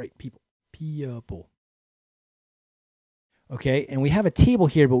 Oh, right, people. Okay, and we have a table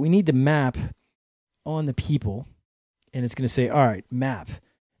here, but we need to map on the people. And it's going to say, all right, map.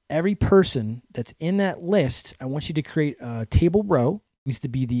 Every person that's in that list, I want you to create a table row. It needs to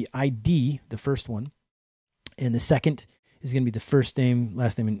be the ID, the first one. And the second is going to be the first name,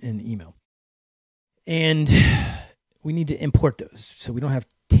 last name, and email. And we need to import those. So we don't have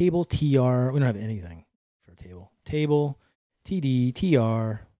table tr. We don't have anything for a table. Table, td,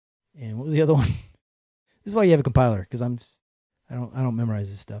 tr, and what was the other one? This is why you have a compiler, because I don't memorize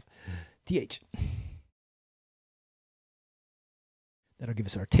this stuff. Th. That'll give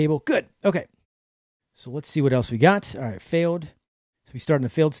us our table. Good. Okay. So let's see what else we got. All right, failed. So we start in a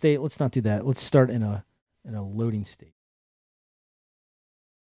failed state. Let's not do that. Let's start in a loading state.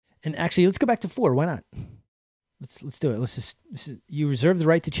 And actually, let's go back to 4. Why not? Let's do it. You reserve the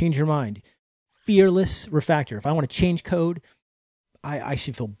right to change your mind. Fearless refactor. If I want to change code, I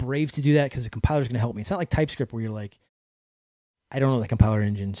should feel brave to do that because the compiler is going to help me. It's not like TypeScript where you're like, I don't know what the compiler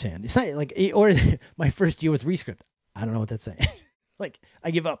engine is saying. It's not like, or my first year with Rescript. I don't know what that's saying. Like, I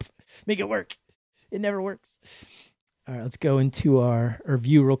give up. Make it work. It never works. All right, let's go into our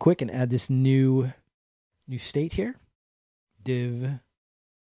view real quick and add this new state here. Div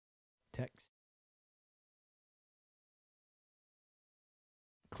text.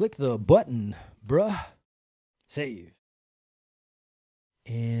 Click the button, bruh. Save.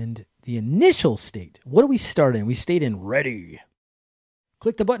 And the initial state, what do we start in? We stayed in ready.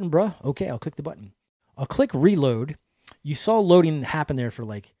 Click the button, bruh. Okay, I'll click the button. I'll click reload. You saw loading happen there for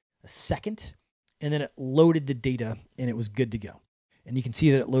like a second, and then it loaded the data, and it was good to go. And you can see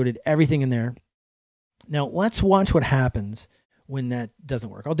that it loaded everything in there. Now, let's watch what happens when that doesn't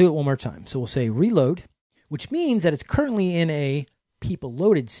work. I'll do it one more time. So we'll say reload, which means that it's currently in a people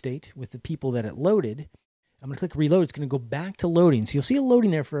loaded state with the people that it loaded. I'm going to click reload. It's going to go back to loading. So you'll see it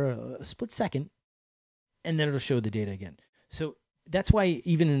loading there for a split second, and then it'll show the data again. So that's why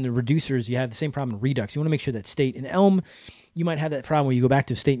even in the reducers, you have the same problem in Redux. You want to make sure that state. In Elm, you might have that problem where you go back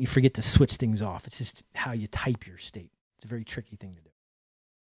to a state and you forget to switch things off. It's just how you type your state. It's a very tricky thing to do.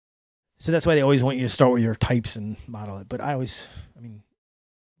 So that's why they always want you to start with your types and model it. But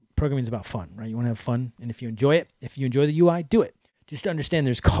programming is about fun, right? You want to have fun. And if you enjoy it, if you enjoy the UI, do it. Just understand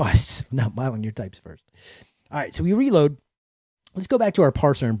there's costs, not modeling your types first. All right, so we reload. Let's go back to our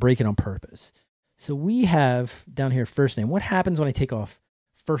parser and break it on purpose. So we have down here first name. What happens when I take off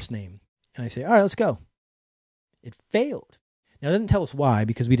first name and I say, all right, let's go? It failed. Now, it doesn't tell us why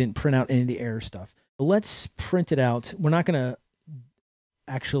because we didn't print out any of the error stuff. But let's print it out. We're not going to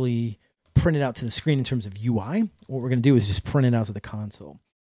actually print it out to the screen in terms of UI. What we're going to do is just print it out to the console.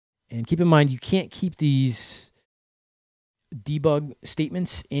 And keep in mind, you can't keep these debug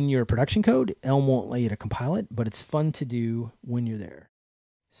statements in your production code. Elm won't let you to compile it, but it's fun to do when you're there.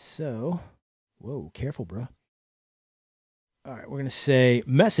 So, whoa, careful, bro. All right, we're going to say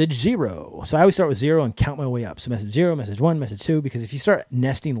message 0. So I always start with 0 and count my way up. So message 0, message 1, message 2, because if you start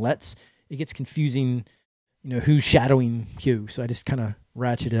nesting lets, it gets confusing, who's shadowing who. So I just kind of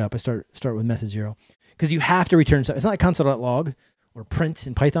ratchet it up. I start with message 0 because you have to return something. It's not like console.log or print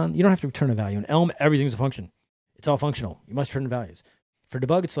in Python. You don't have to return a value. In Elm, everything's a function. It's all functional. You must return values. For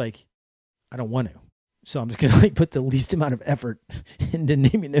debug, it's like, I don't want to. So I'm just going to put the least amount of effort into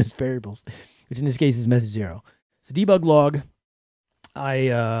naming those variables, which in this case is message 0. So debug log,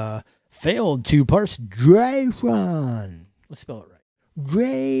 I failed to parse JSON. Let's spell it right.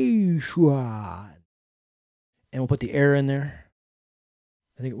 JSON. And we'll put the error in there.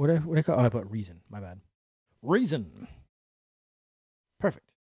 I think, what did I call it? Oh, I put reason. My bad. Reason.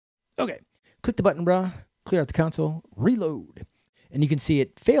 Perfect. Okay. Click the button, brah. Clear out the console. Reload. And you can see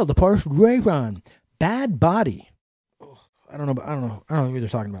it failed to parse JSON. Bad body. Oh, I don't know who they're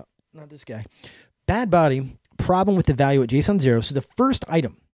talking about. Not this guy. Bad body. Problem with the value at JSON 0. So the first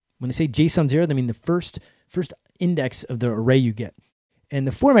item, when they say JSON 0, they mean the first index of the array you get. And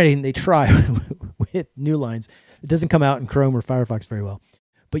the formatting they try with new lines, it doesn't come out in Chrome or Firefox very well.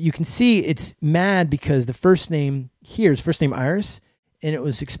 But you can see it's mad because the first name here is first name Iris, and it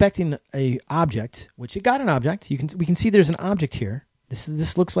was expecting a object, which it got an object. We can see there's an object here.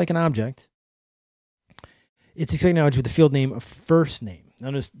 This looks like an object. It's expecting an object with the field name of first name.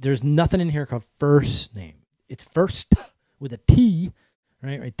 Notice there's nothing in here called first name. It's first with a T,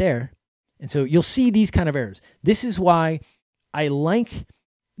 right there. And so you'll see these kind of errors. This is why I like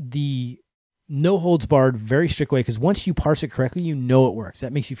the no holds barred, very strict way, because once you parse it correctly, you know it works.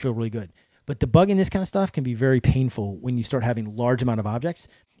 That makes you feel really good. But debugging this kind of stuff can be very painful when you start having large amount of objects,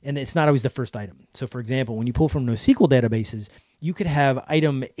 and it's not always the first item. So for example, when you pull from NoSQL databases, you could have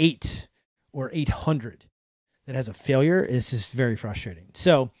item 8 or 800 that has a failure. It's just very frustrating.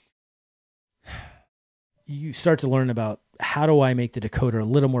 So you start to learn about how do I make the decoder a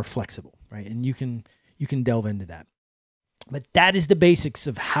little more flexible, right? And you can delve into that. But that is the basics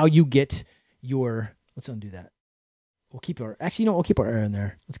of how you get your, let's undo that. We'll keep our error in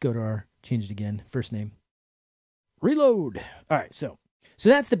there. Let's go to our, change it again, first name. Reload. All right, so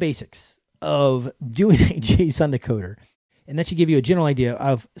that's the basics of doing a JSON decoder. And that should give you a general idea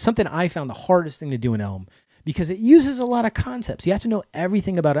of something I found the hardest thing to do in Elm because it uses a lot of concepts. You have to know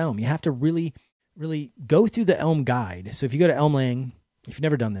everything about Elm. You have to really go through the Elm guide. So if you go to Elmlang, if you've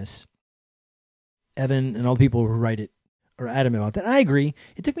never done this, Evan and all the people who write it are adamant about that. I agree.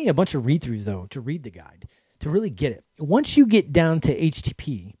 It took me a bunch of read-throughs, though, to read the guide, to really get it. Once you get down to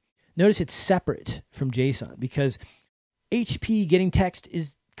HTTP, notice it's separate from JSON because HTTP getting text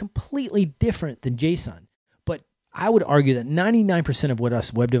is completely different than JSON. But I would argue that 99% of what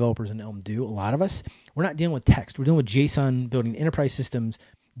us web developers in Elm do, a lot of us, we're not dealing with text. We're dealing with JSON, building enterprise systems,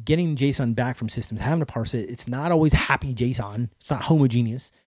 getting JSON back from systems, having to parse it. It's not always happy JSON. It's not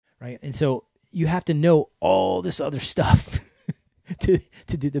homogeneous, right? And so you have to know all this other stuff to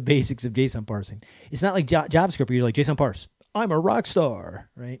do the basics of JSON parsing. It's not like JavaScript where you're like, JSON parse, I'm a rock star,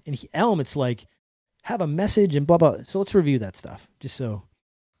 right? And Elm, it's like, have a message and blah, blah. So let's review that stuff just so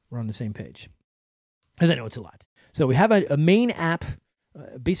we're on the same page. Because I know it's a lot. So we have a main app,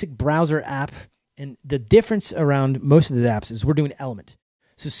 a basic browser app, and the difference around most of the apps is we're doing element.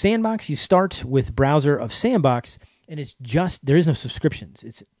 So Sandbox, you start with browser of Sandbox, and it's just, there is no subscriptions.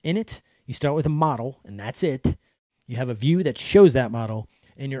 It's in it. You start with a model, and that's it. You have a view that shows that model,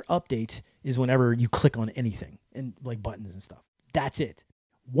 and your update is whenever you click on anything, and like buttons and stuff. That's it.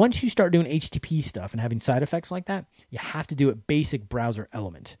 Once you start doing HTTP stuff and having side effects like that, you have to do a basic browser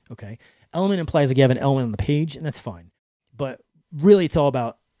element, okay? Element implies like you have an element on the page, and that's fine. But really, it's all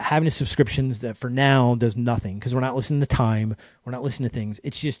about having the subscriptions that for now does nothing because we're not listening to time. We're not listening to things.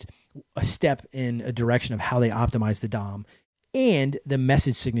 It's just a step in a direction of how they optimize the DOM, and the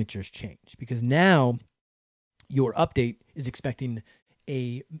message signatures change because now your update is expecting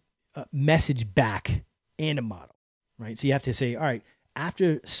a message back and a model, right? So you have to say, all right,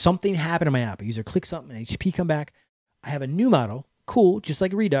 after something happened in my app, a user clicks something, and HTTP come back, I have a new model, cool, just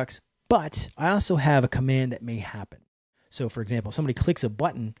like Redux, but I also have a command that may happen. So for example, if somebody clicks a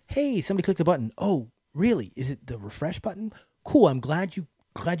button, hey, somebody clicked a button. Oh, really? Is it the refresh button? Cool, I'm glad you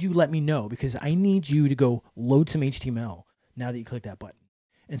glad you let me know because I need you to go load some HTML now that you click that button.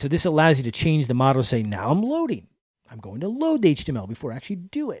 And so this allows you to change the model to say, now I'm loading. I'm going to load the HTML before I actually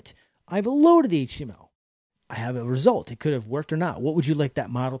do it. I've loaded the HTML. I have a result. It could have worked or not. What would you like that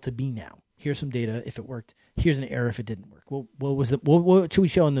model to be now? Here's some data if it worked. Here's an error if it didn't work. Well, what should we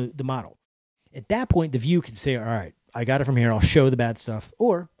show in the model? At that point, the view can say, all right, I got it from here. I'll show the bad stuff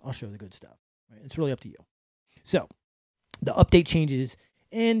or I'll show the good stuff. Right? It's really up to you. So the update changes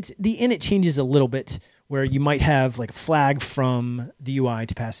and the init changes a little bit where you might have like a flag from the UI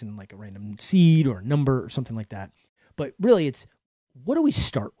to pass in like a random seed or a number or something like that. But really it's, what do we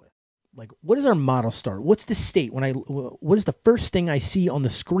start with? Like, what does our model start? What's the state what is the first thing I see on the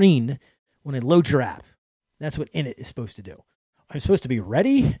screen when I load your app? That's what init is supposed to do. I'm supposed to be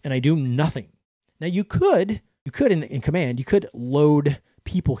ready and I do nothing. Now you could in command, you could load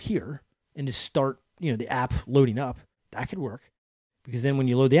people here and just start, the app loading up. That could work because then when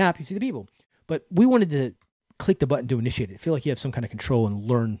you load the app, you see the people. But we wanted to click the button to initiate it. Feel like you have some kind of control and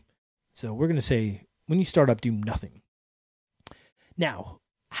learn. So we're going to say, when you start up, do nothing. Now,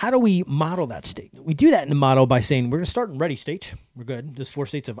 how do we model that state? We do that in the model by saying, we're going to start in ready state. We're good. There's 4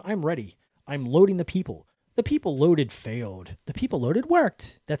 states of I'm ready. I'm loading the people. The people loaded failed. The people loaded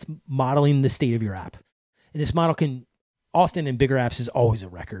worked. That's modeling the state of your app. And this model can often in bigger apps is always a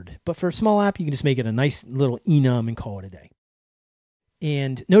record. But for a small app, you can just make it a nice little enum and call it a day.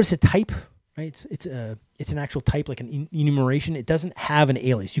 And notice a type, right? It's an actual type, like an enumeration. It doesn't have an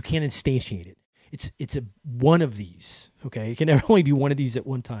alias. You can't instantiate it. It's a one of these, okay? It can never only be one of these at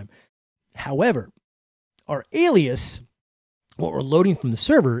one time. However, our alias, what we're loading from the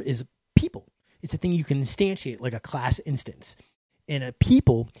server is people. It's a thing you can instantiate like a class instance. And a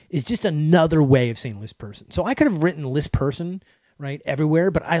people is just another way of saying list person. So I could have written list person, right,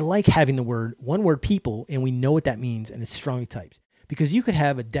 everywhere, but I like having the one word people, and we know what that means, and it's strongly typed. Because you could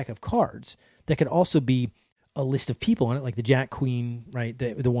have a deck of cards that could also be a list of people on it, like the Jack Queen, right?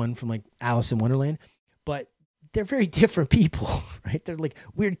 The one from like Alice in Wonderland. But they're very different people, right? They're like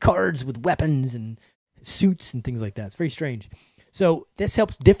weird cards with weapons and suits and things like that. It's very strange. So this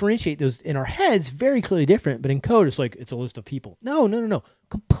helps differentiate those in our heads, very clearly different, but in code, it's like, it's a list of people. No.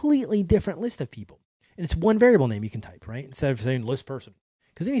 Completely different list of people. And it's one variable name you can type, right? Instead of saying list person.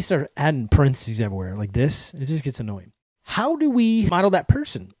 Because then you start adding parentheses everywhere like this, and it just gets annoying. How do we model that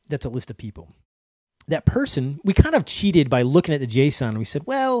person that's a list of people? That person, we kind of cheated by looking at the JSON and we said,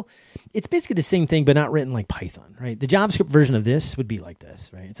 well, it's basically the same thing, but not written like Python, right? The JavaScript version of this would be like this,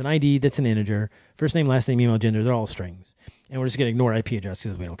 right? It's an ID that's an integer, first name, last name, email, gender, they're all strings. And we're just going to ignore IP address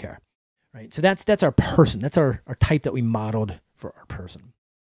because we don't care, right? So that's our person. That's our type that we modeled for our person.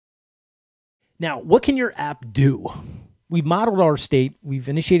 Now, what can your app do? We've modeled our state. We've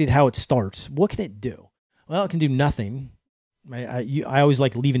initiated how it starts. What can it do? Well, it can do nothing. I always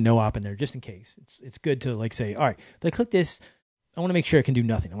like leaving no op in there just in case. It's good to like say, all right, if I click this, I want to make sure it can do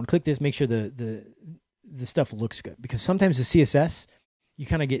nothing. I want to click this, make sure the stuff looks good. Because sometimes the CSS, you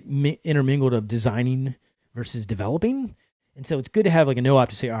kind of get intermingled of designing versus developing. And so it's good to have like a no op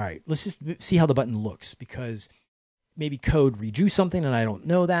to say, all right, let's just see how the button looks because maybe code redrew something and I don't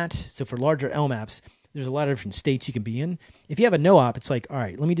know that. So for larger Elm apps, there's a lot of different states you can be in. If you have a no op, it's like, all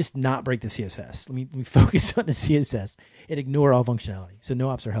right, let me just not break the CSS. Let me focus on the CSS and ignore all functionality. So no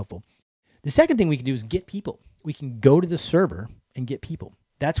ops are helpful. The second thing we can do is get people. We can go to the server and get people.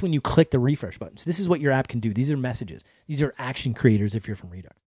 That's when you click the refresh button. So this is what your app can do. These are messages. These are action creators if you're from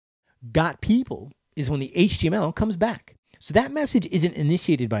Redux. Got people is when the HTML comes back. So that message isn't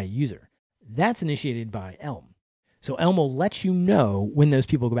initiated by a user. That's initiated by Elm. So Elm will let you know when those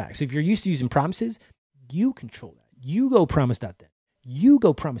people go back. So if you're used to using promises, you control that. You go promise.then. You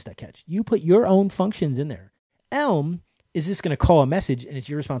go promise.catch. You put your own functions in there. Elm is just going to call a message, and it's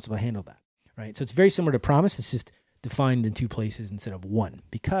your responsibility to handle that, right? So it's very similar to promise. It's just defined in 2 places instead of 1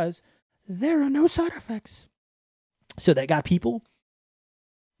 because there are no side effects. So that got people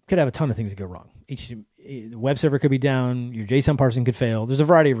could have a ton of things that go wrong. The web server could be down. Your JSON parsing could fail. There's a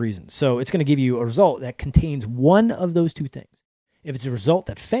variety of reasons. So it's going to give you a result that contains one of those 2 things. If it's a result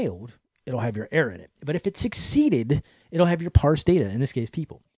that failed, it'll have your error in it. But if it succeeded, it'll have your parsed data, in this case,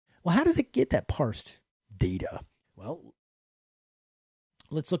 people. Well, how does it get that parsed data? Well,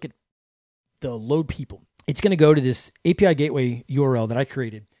 let's look at the load people. It's going to go to this API gateway URL that I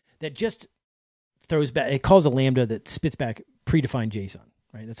created that just throws back, it calls a Lambda that spits back predefined JSON,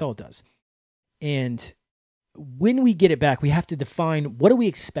 right? That's all it does. And when we get it back, we have to define what do we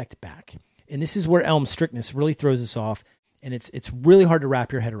expect back. And this is where Elm strictness really throws us off. And it's really hard to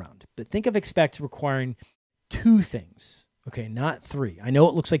wrap your head around. But think of expect requiring 2 things, okay, not 3. I know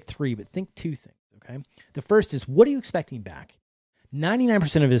it looks like 3, but think 2 things, okay? The first is, what are you expecting back?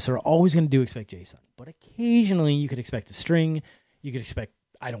 99% of us are always going to do expect JSON, but occasionally you could expect a string. You could expect,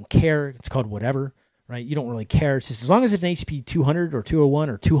 I don't care. It's called whatever, right? You don't really care. It's just as long as it's an HTTP 200 or 201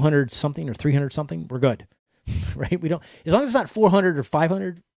 or 200 something or 300 something, we're good, right? We don't, as long as it's not 400 or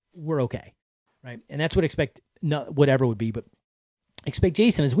 500, we're okay, right? And that's what expect, not whatever would be, but expect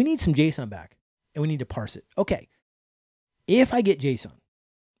JSON is we need some JSON back and we need to parse it. Okay. If I get JSON,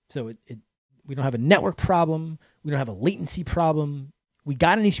 so we don't have a network problem. We don't have a latency problem. We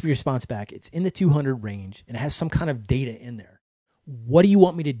got an HTTP response back. It's in the 200 range and it has some kind of data in there. What do you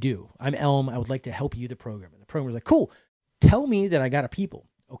want me to do? I'm Elm. I would like to help you, the programmer. The programmer's like, cool. Tell me that I got a people.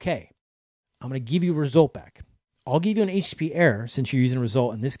 Okay. I'm going to give you a result back. I'll give you an HTTP error since you're using a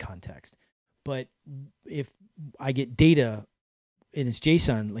result in this context. But if I get data and it's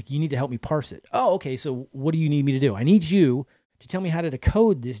JSON, like you need to help me parse it. Oh, okay. So what do you need me to do? I need you to tell me how to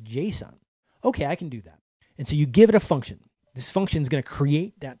decode this JSON. Okay, I can do that. And so you give it a function. This function is going to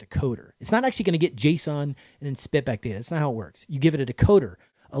create that decoder. It's not actually going to get JSON and then spit back data. That's not how it works. You give it a decoder,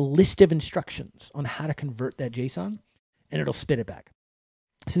 a list of instructions on how to convert that JSON, and it'll spit it back.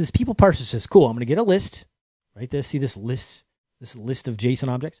 So this people parser says, cool, I'm going to get a list, right? See this list of JSON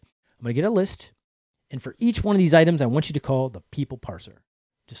objects. I'm going to get a list. And for each one of these items, I want you to call the people parser,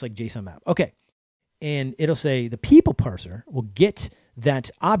 just like JSON map. Okay. And it'll say the people parser will get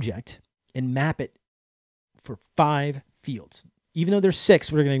that object and map it for 5 fields. Even though there's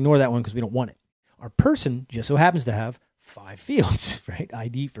 6, we're going to ignore that one because we don't want it. Our person just so happens to have 5 fields, right?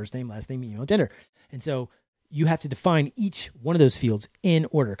 ID, first name, last name, email, gender. And so you have to define each one of those fields in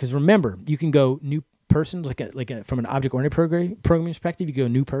order. Because remember, you can go new person, from an object-oriented programming perspective, you go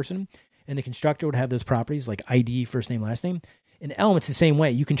new person, and the constructor would have those properties like ID, first name, last name. In Elm, it's the same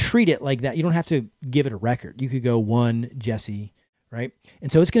way. You can treat it like that. You don't have to give it a record. You could go 1, Jesse, right?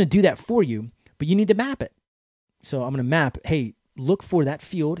 And so it's going to do that for you, but you need to map it. So I'm going to map, hey, look for that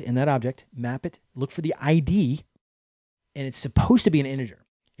field in that object, map it, look for the ID, and it's supposed to be an integer.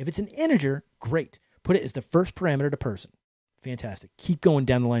 If it's an integer, great. Put it as the first parameter to person. Fantastic. Keep going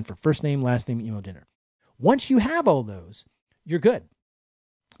down the line for first name, last name, email, gender. Once you have all those, you're good.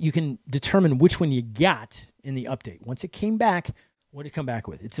 You can determine which one you got in the update. Once it came back, what did it come back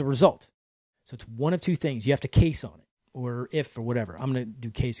with? It's a result. So it's one of two things. You have to case on it, or if, or whatever. I'm going to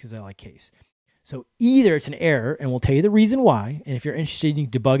do case because I like case. So either it's an error, and we'll tell you the reason why. And if you're interested, you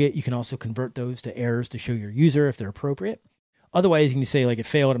can debug it. You can also convert those to errors to show your user if they're appropriate. Otherwise, you can say, like, it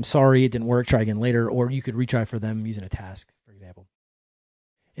failed. I'm sorry, it didn't work. Try again later. Or you could retry for them using a task, for example.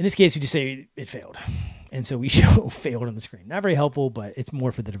 In this case, we just say it failed. And so we show failed on the screen. Not very helpful, but it's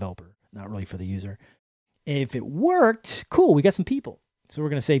more for the developer, not really for the user. If it worked, cool, we got some people. So we're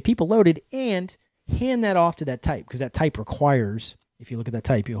going to say people loaded and hand that off to that type, because that type requires, if you look at that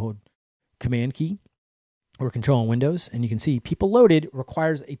type, you hold Command key or Control on Windows, and you can see people loaded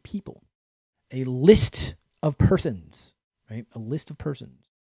requires a people, a list of persons, right? A list of persons.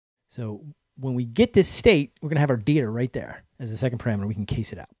 So when we get this state, we're going to have our data right there as a second parameter. We can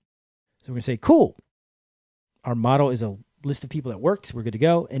case it out. So we're going to say, cool. Our model is a list of people that worked. We're good to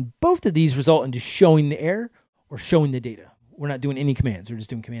go. And both of these result in just showing the error or showing the data. We're not doing any commands. We're just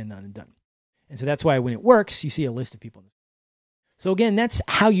doing command none and done. And so that's why when it works, you see a list of people. So again, that's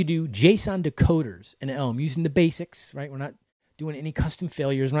how you do JSON decoders in Elm using the basics, right? We're not doing any custom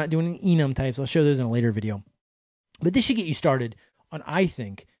failures. We're not doing any enum types. I'll show those in a later video. But this should get you started on, I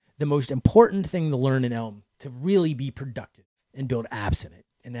think, the most important thing to learn in Elm to really be productive and build apps in it.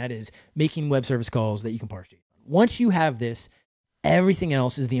 And that is making web service calls that you can parse JSON. Once you have this, everything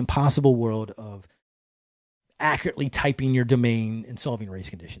else is the impossible world of accurately typing your domain and solving race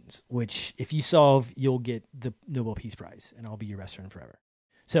conditions, which if you solve, you'll get the Nobel Peace Prize, and I'll be your best friend forever.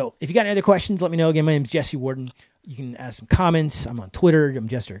 So if you got any other questions, let me know. Again, my name is Jesse Warden. You can ask some comments. I'm on Twitter. I'm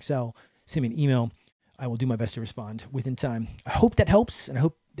JesterXL. Send me an email. I will do my best to respond within time. I hope that helps, and I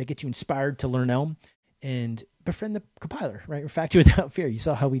hope that gets you inspired to learn Elm and befriend the compiler, right? Refactor without fear. You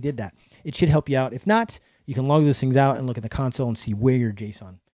saw how we did that. It should help you out. If not, you can log those things out and look at the console and see where your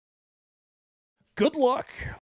JSON. Good luck.